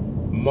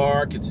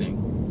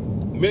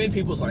 Marketing. Many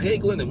people's like, hey,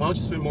 Glendon, why don't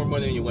you spend more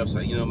money on your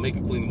website? Make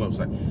a clean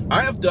website.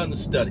 I have done the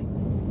study.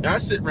 I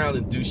sit around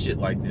and do shit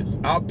like this.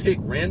 I'll pick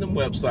random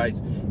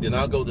websites, then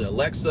I'll go to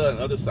Alexa and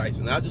other sites,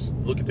 and I'll just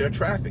look at their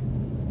traffic.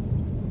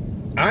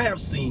 I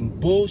have seen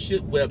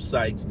bullshit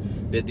websites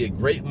that did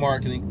great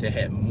marketing that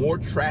had more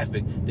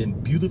traffic than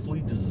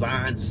beautifully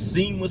designed,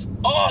 seamless,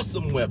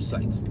 awesome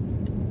websites.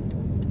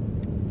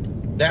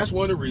 That's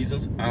one of the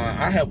reasons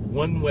I have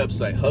one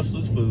website,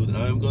 Hustler's Food, and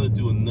I'm going to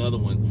do another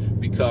one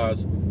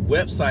because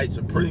websites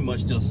are pretty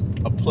much just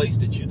a place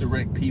that you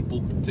direct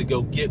people to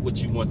go get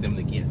what you want them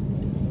to get.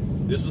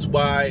 This is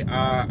why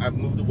I've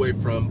moved away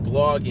from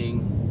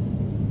blogging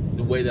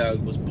the way that I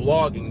was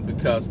blogging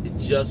because it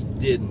just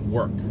didn't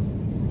work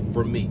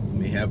for me. It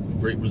may have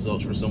great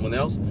results for someone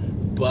else,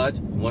 but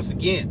once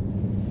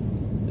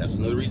again, that's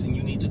another reason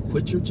you need to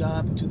quit your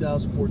job in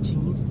 2014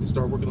 and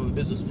start working on the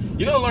business.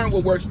 You're gonna learn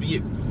what works for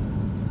you.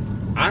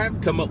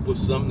 I've come up with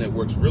something that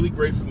works really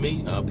great for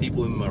me.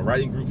 People in my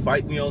writing group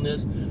fight me on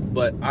this,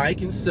 but I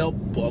can sell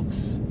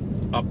books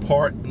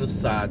apart and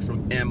aside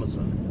from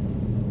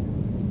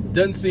Amazon.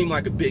 Doesn't seem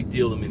like a big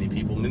deal to many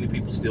people. Many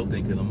people still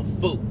think that I'm a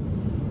fool.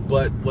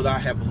 But what I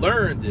have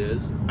learned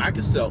is I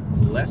can sell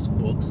less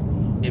books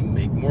and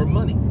make more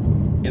money.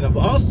 And I've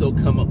also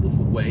come up with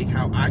a way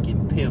how I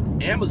can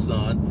pimp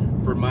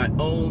Amazon for my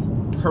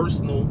own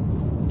personal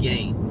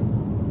gain.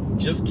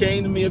 Just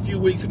came to me a few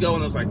weeks ago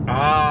and I was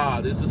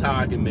like, this is how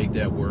I can make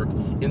that work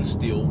and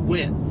still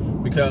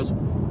win. Because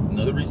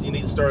another reason you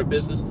need to start a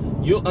business,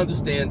 you'll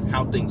understand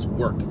how things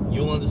work.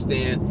 You'll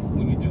understand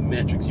when you do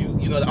metrics.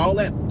 You know, all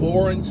that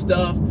boring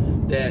stuff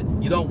that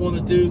you don't want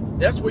to do,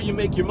 that's where you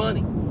make your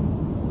money.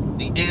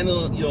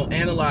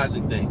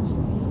 Analyzing things,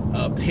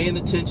 paying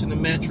attention to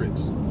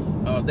metrics,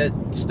 that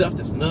stuff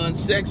that's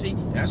non-sexy,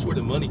 that's where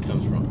the money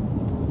comes from.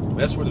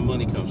 That's where the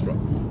money comes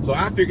from. So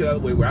I figured out a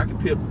way where I can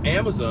pimp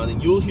Amazon,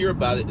 and you'll hear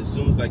about it as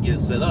soon as I get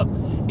it set up,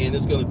 and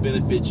it's going to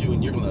benefit you,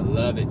 and you're going to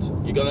love it.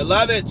 You're going to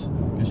love it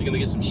because you're going to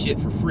get some shit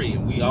for free,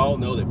 and we all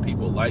know that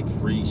people like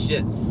free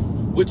shit,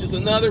 which is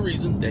another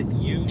reason that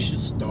you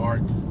should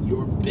start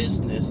your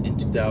business in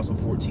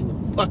 2014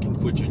 and fucking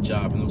quit your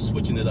job. And I'm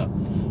switching it up.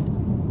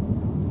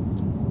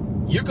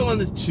 You're going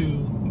to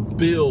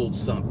build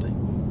something.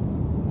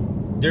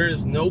 There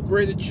is no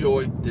greater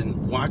joy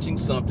than watching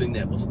something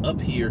that was up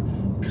here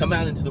come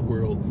out into the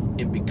world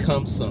and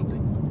become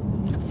something.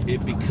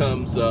 It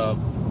becomes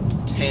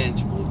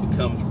tangible. It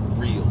becomes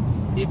real.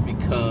 It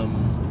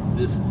becomes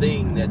this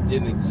thing that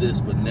didn't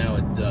exist, but now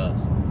it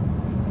does.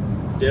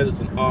 That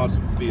is an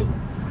awesome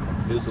feeling.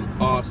 It is an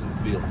awesome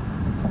feeling.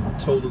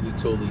 Totally,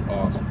 totally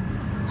awesome.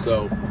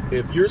 So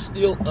if you're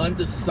still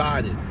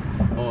undecided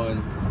on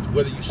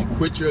whether you should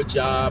quit your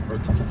job or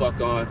get the fuck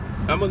on,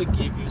 I'm going to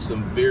give you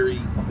some very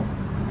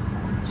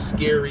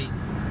scary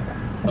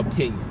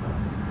opinion.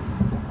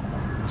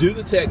 Due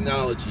to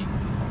technology,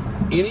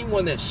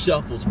 anyone that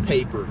shuffles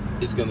paper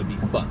is going to be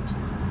fucked.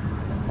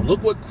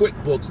 Look what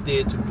QuickBooks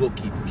did to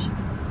bookkeepers.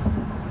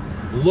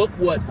 Look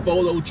what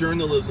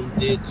photojournalism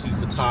did to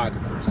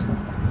photographers.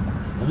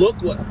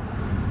 Look what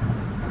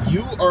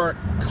you are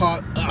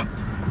caught up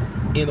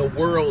in a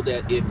world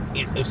that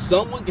if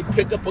someone can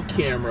pick up a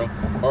camera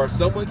or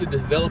someone can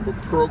develop a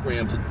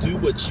program to do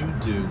what you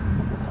do,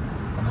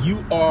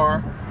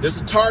 there's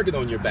a target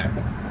on your back.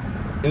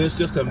 And it's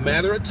just a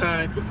matter of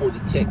time before the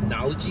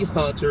technology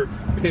hunter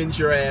pins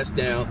your ass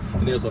down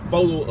and there's a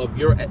photo of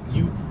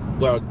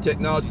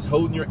technology's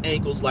holding your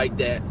ankles like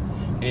that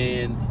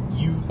and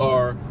you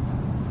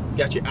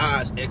got your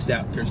eyes X'd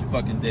out because you're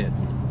fucking dead.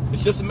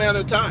 It's just a matter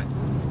of time.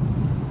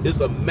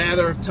 It's a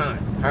matter of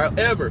time.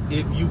 However,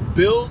 if you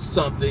build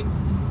something,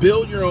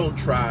 build your own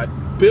tribe,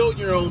 build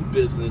your own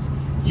business,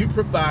 you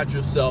provide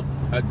yourself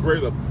a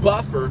greater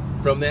buffer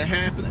from that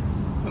happening.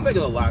 I'm not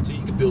going to lie to you.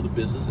 You can build a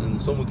business and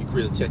someone can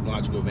create a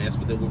technological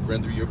advancement that will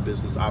render your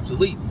business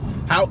obsolete.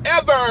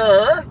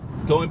 However,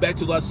 going back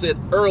to what I said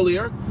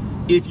earlier,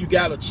 if you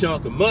got a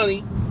chunk of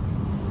money,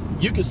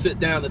 you can sit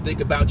down and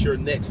think about your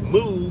next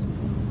move.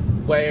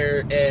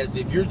 Whereas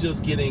if you're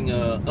just getting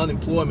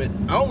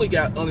unemployment, I only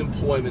got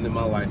unemployment in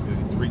my life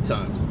maybe 3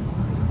 times,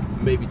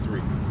 maybe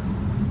 3.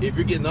 If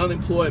you're getting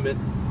unemployment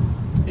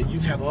and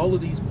you have all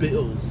of these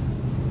bills,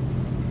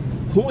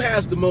 who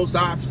has the most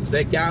options?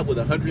 That guy with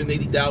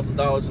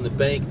 $180,000 in the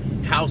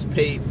bank, house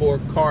paid for,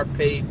 car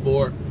paid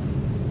for,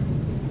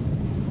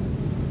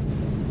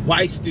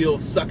 wife still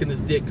sucking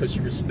his dick because she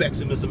respects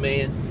him as a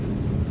man?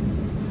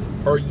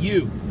 Or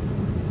you,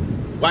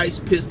 wife's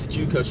pissed at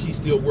you because she's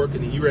still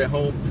working and you're at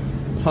home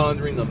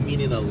pondering the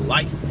meaning of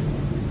life.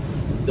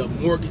 The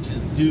mortgage is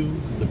due,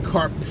 the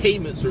car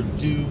payments are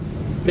due,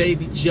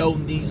 baby Joe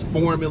needs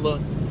formula,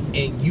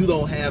 and you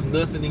don't have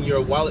nothing in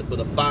your wallet but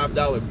a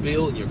 $5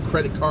 bill and your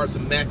credit cards are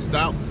maxed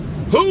out.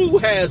 Who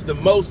has the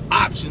most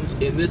options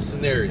in this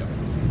scenario?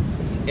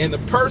 And the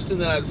person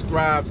that I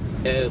described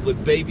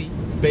with baby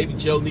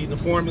Joe needing the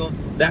formula,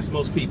 that's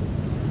most people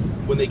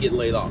when they get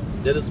laid off.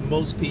 That is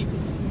most people.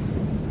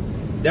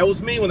 That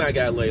was me when I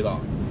got laid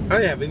off. I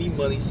didn't have any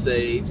money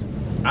saved.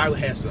 I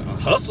had a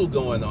hustle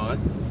going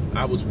on.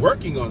 I was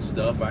working on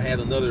stuff. I had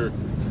another,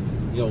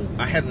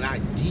 I had an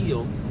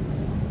ideal,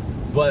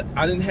 but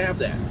I didn't have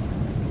that.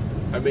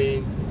 I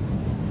mean,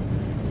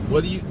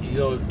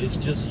 it's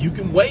just, you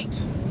can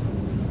wait.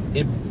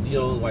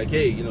 And, like,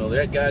 hey,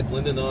 that guy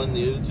Glendon on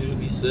YouTube,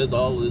 he says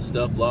all of this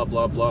stuff, blah,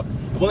 blah, blah.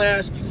 I want to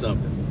ask you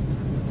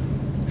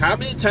something. How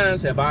many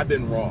times have I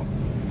been wrong?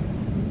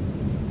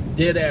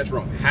 Dead ass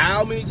wrong.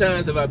 How many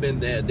times have I been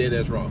dead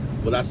ass wrong?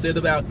 What I said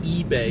about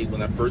eBay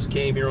when I first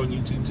came here on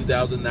YouTube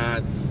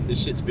 2009,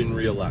 this shit's been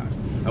realized.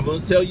 I'm going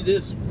to tell you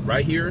this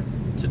right here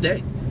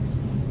today.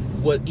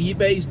 What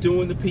eBay's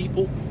doing to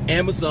people,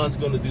 Amazon's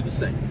going to do the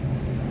same.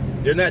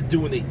 They're not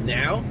doing it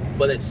now,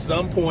 but at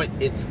some point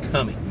it's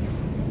coming.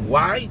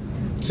 Why?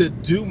 To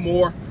do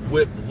more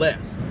with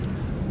less.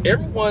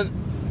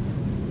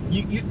 Everyone,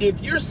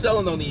 if you're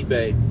selling on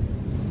eBay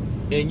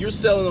and you're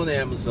selling on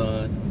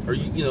Amazon, or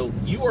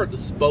you are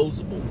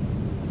disposable.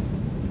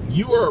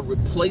 You are a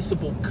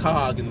replaceable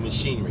cog in the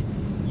machinery.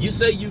 You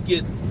say you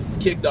get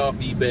kicked off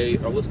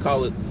eBay, or let's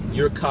call it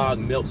your cog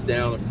melts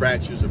down or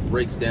fractures or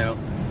breaks down.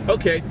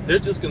 Okay, they're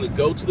just going to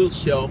go to the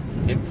shelf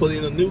and put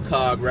in a new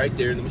cog right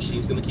there, and the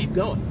machine's going to keep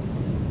going.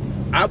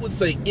 I would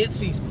say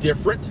Etsy's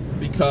different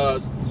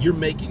because you're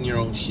making your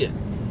own shit.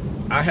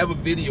 I have a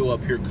video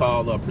up here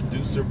called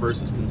Producer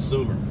versus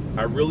Consumer.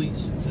 I really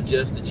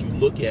suggest that you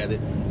look at it,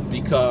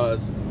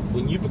 because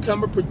when you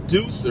become a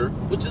producer,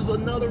 which is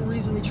another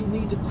reason that you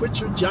need to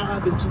quit your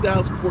job in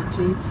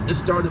 2014 and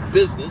start a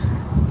business,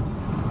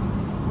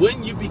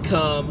 when you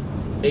become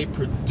a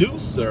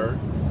producer,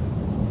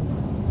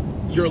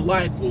 your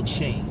life will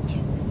change.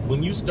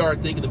 When you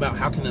start thinking about,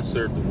 how can I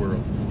serve the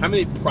world? How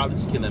many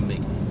products can I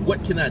make?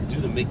 What can I do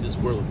to make this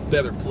world a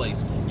better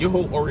place? Your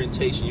whole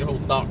orientation, your whole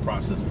thought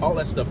process, all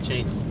that stuff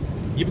changes.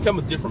 You become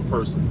a different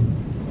person.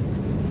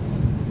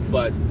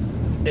 But,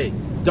 hey,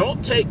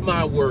 don't take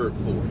my word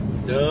for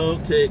it.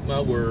 Don't take my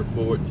word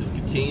for it. Just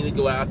continue to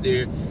go out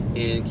there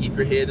and keep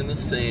your head in the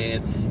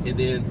sand. And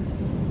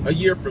then a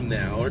year from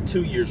now, or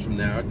 2 years from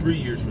now, or 3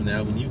 years from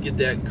now, when you get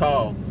that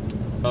call,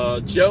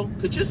 Joe,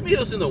 could you just meet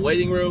us in the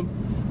waiting room?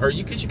 Or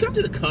could you come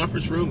to the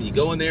conference room? And you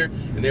go in there,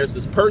 and there's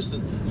this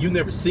person you've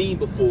never seen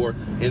before,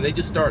 and they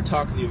just start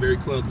talking to you very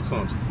clinical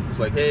terms. It's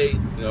like, hey,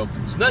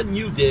 it's nothing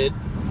you did,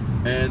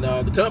 and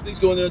the company's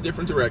going in a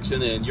different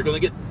direction, and you're going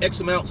to get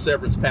X amount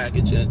severance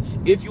package,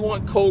 and if you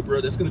want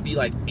Cobra, that's going to be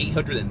like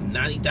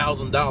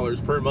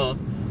 $890,000 per month.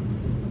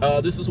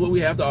 This is what we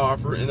have to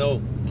offer,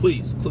 and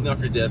please clean off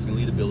your desk and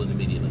leave the building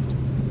immediately.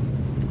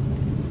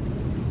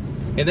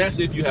 And that's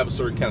if you have a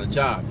certain kind of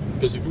job.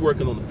 Because if you're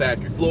working on the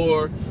factory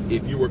floor,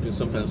 if you're working in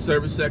some kind of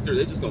service sector,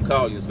 they're just going to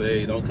call you and say,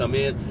 hey, don't come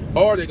in.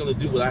 Or they're going to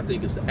do what I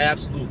think is the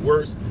absolute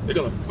worst. They're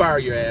going to fire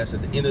your ass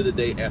at the end of the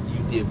day after you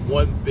did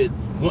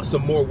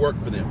some more work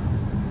for them.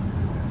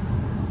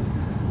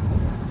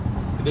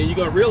 And then you're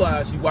going to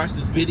realize you watch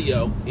this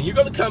video, and you're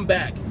going to come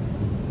back,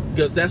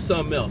 because that's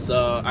something else.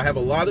 I have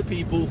a lot of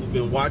people who've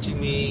been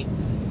watching me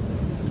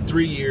for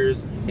 3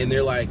 years, and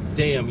they're like,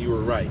 damn, you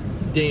were right.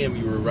 Damn,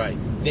 you were right.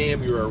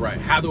 Damn, you were right.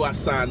 How do I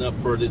sign up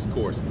for this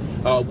course?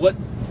 What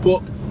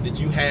book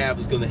that you have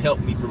is going to help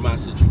me for my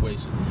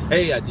situation?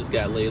 Hey, I just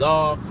got laid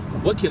off.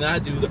 What can I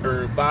do to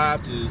earn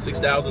 $5,000 to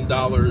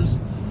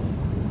 $6,000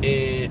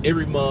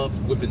 every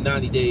month within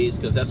 90 days?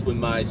 Because that's when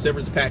my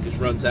severance package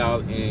runs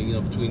out,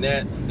 and between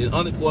that, then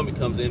unemployment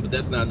comes in. But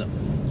that's not enough.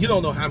 You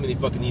don't know how many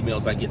fucking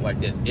emails I get like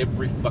that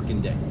every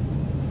fucking day.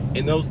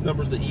 And those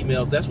numbers of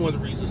emails, that's one of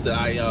the reasons that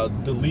I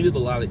deleted a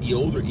lot of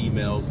older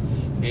emails,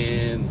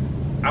 and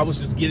I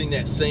was just getting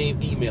that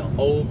same email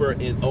over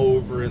and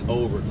over and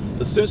over.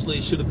 Essentially,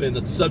 it should have been,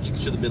 the subject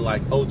should have been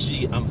like, oh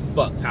gee, I'm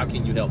fucked. How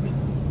can you help me?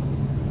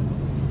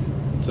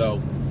 So,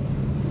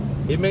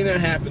 it may not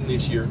happen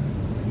this year.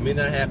 It may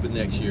not happen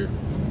next year.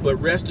 But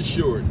rest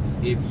assured,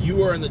 if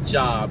you are in a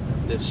job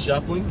that's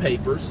shuffling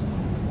papers,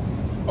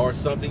 or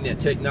something that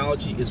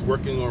technology is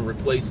working on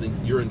replacing,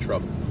 you're in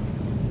trouble.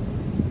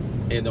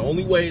 And the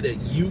only way that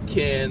you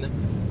can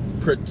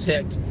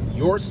protect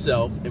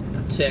yourself and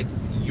protect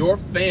your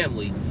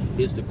family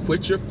is to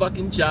quit your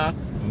fucking job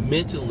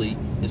mentally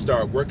and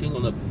start working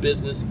on a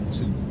business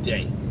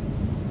today.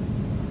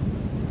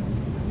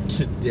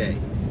 Today.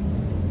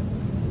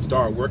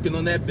 Start working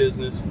on that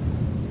business.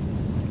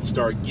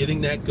 Start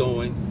getting that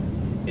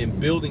going and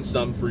building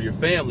something for your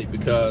family,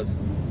 because,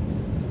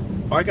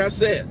 like I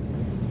said,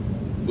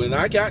 when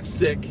I got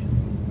sick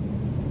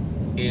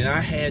and I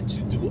had to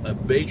do a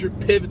major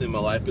pivot in my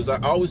life, because I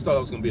always thought I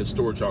was going to be a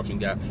storage auction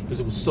guy because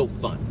it was so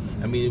fun.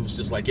 I mean, it was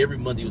just like every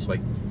Monday was like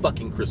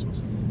fucking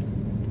Christmas.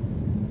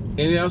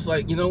 And I was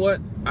like, you know what?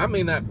 I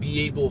may not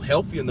be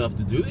healthy enough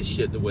to do this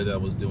shit the way that I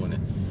was doing it.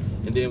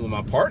 And then when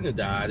my partner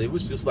died, it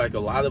was just like a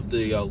lot of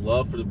the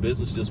love for the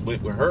business just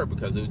went with her,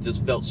 because it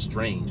just felt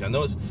strange. I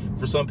know it's,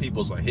 for some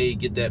people, it's like, hey,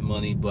 get that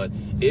money. But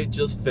it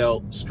just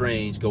felt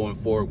strange going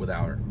forward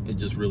without her. It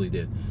just really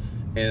did.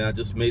 And I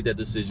just made that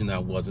decision I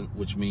wasn't,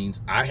 which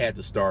means I had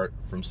to start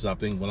from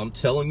something. What I'm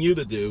telling you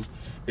to do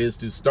is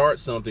to start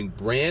something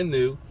brand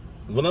new.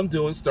 What I'm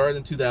doing started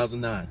in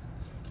 2009,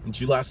 on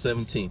July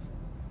 17th,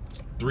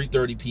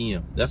 3:30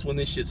 p.m. That's when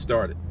this shit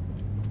started.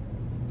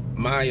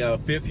 My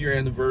 5th year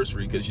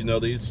anniversary, because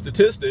the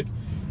statistic,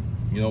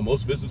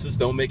 most businesses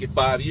don't make it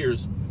 5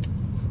 years.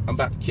 I'm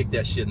about to kick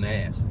that shit in the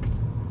ass.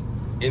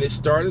 And it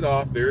started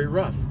off very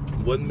rough.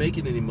 Wasn't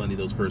making any money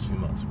those first few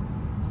months.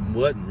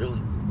 Wasn't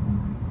really.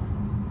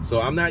 So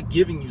I'm not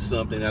giving you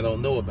something I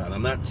don't know about.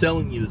 I'm not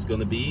telling you it's going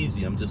to be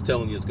easy. I'm just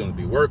telling you it's going to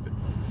be worth it.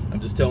 I'm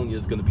just telling you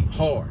it's going to be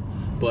hard.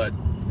 But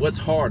What's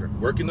harder,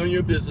 working on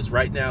your business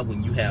right now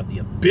when you have the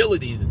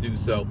ability to do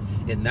so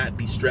and not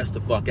be stressed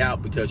the fuck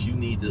out because you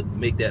need to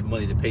make that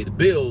money to pay the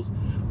bills,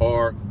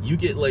 or you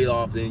get laid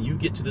off and you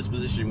get to this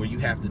position where you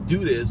have to do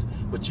this,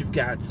 but you've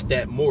got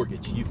that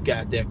mortgage, you've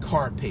got that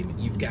car payment,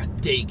 you've got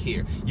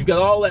daycare, you've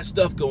got all that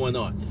stuff going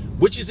on.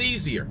 Which is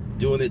easier,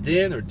 doing it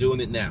then or doing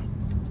it now?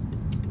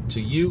 To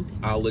you,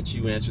 I'll let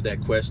you answer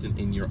that question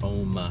in your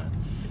own mind.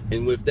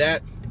 And with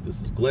that,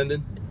 this is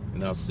Glendon,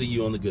 and I'll see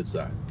you on the good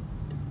side.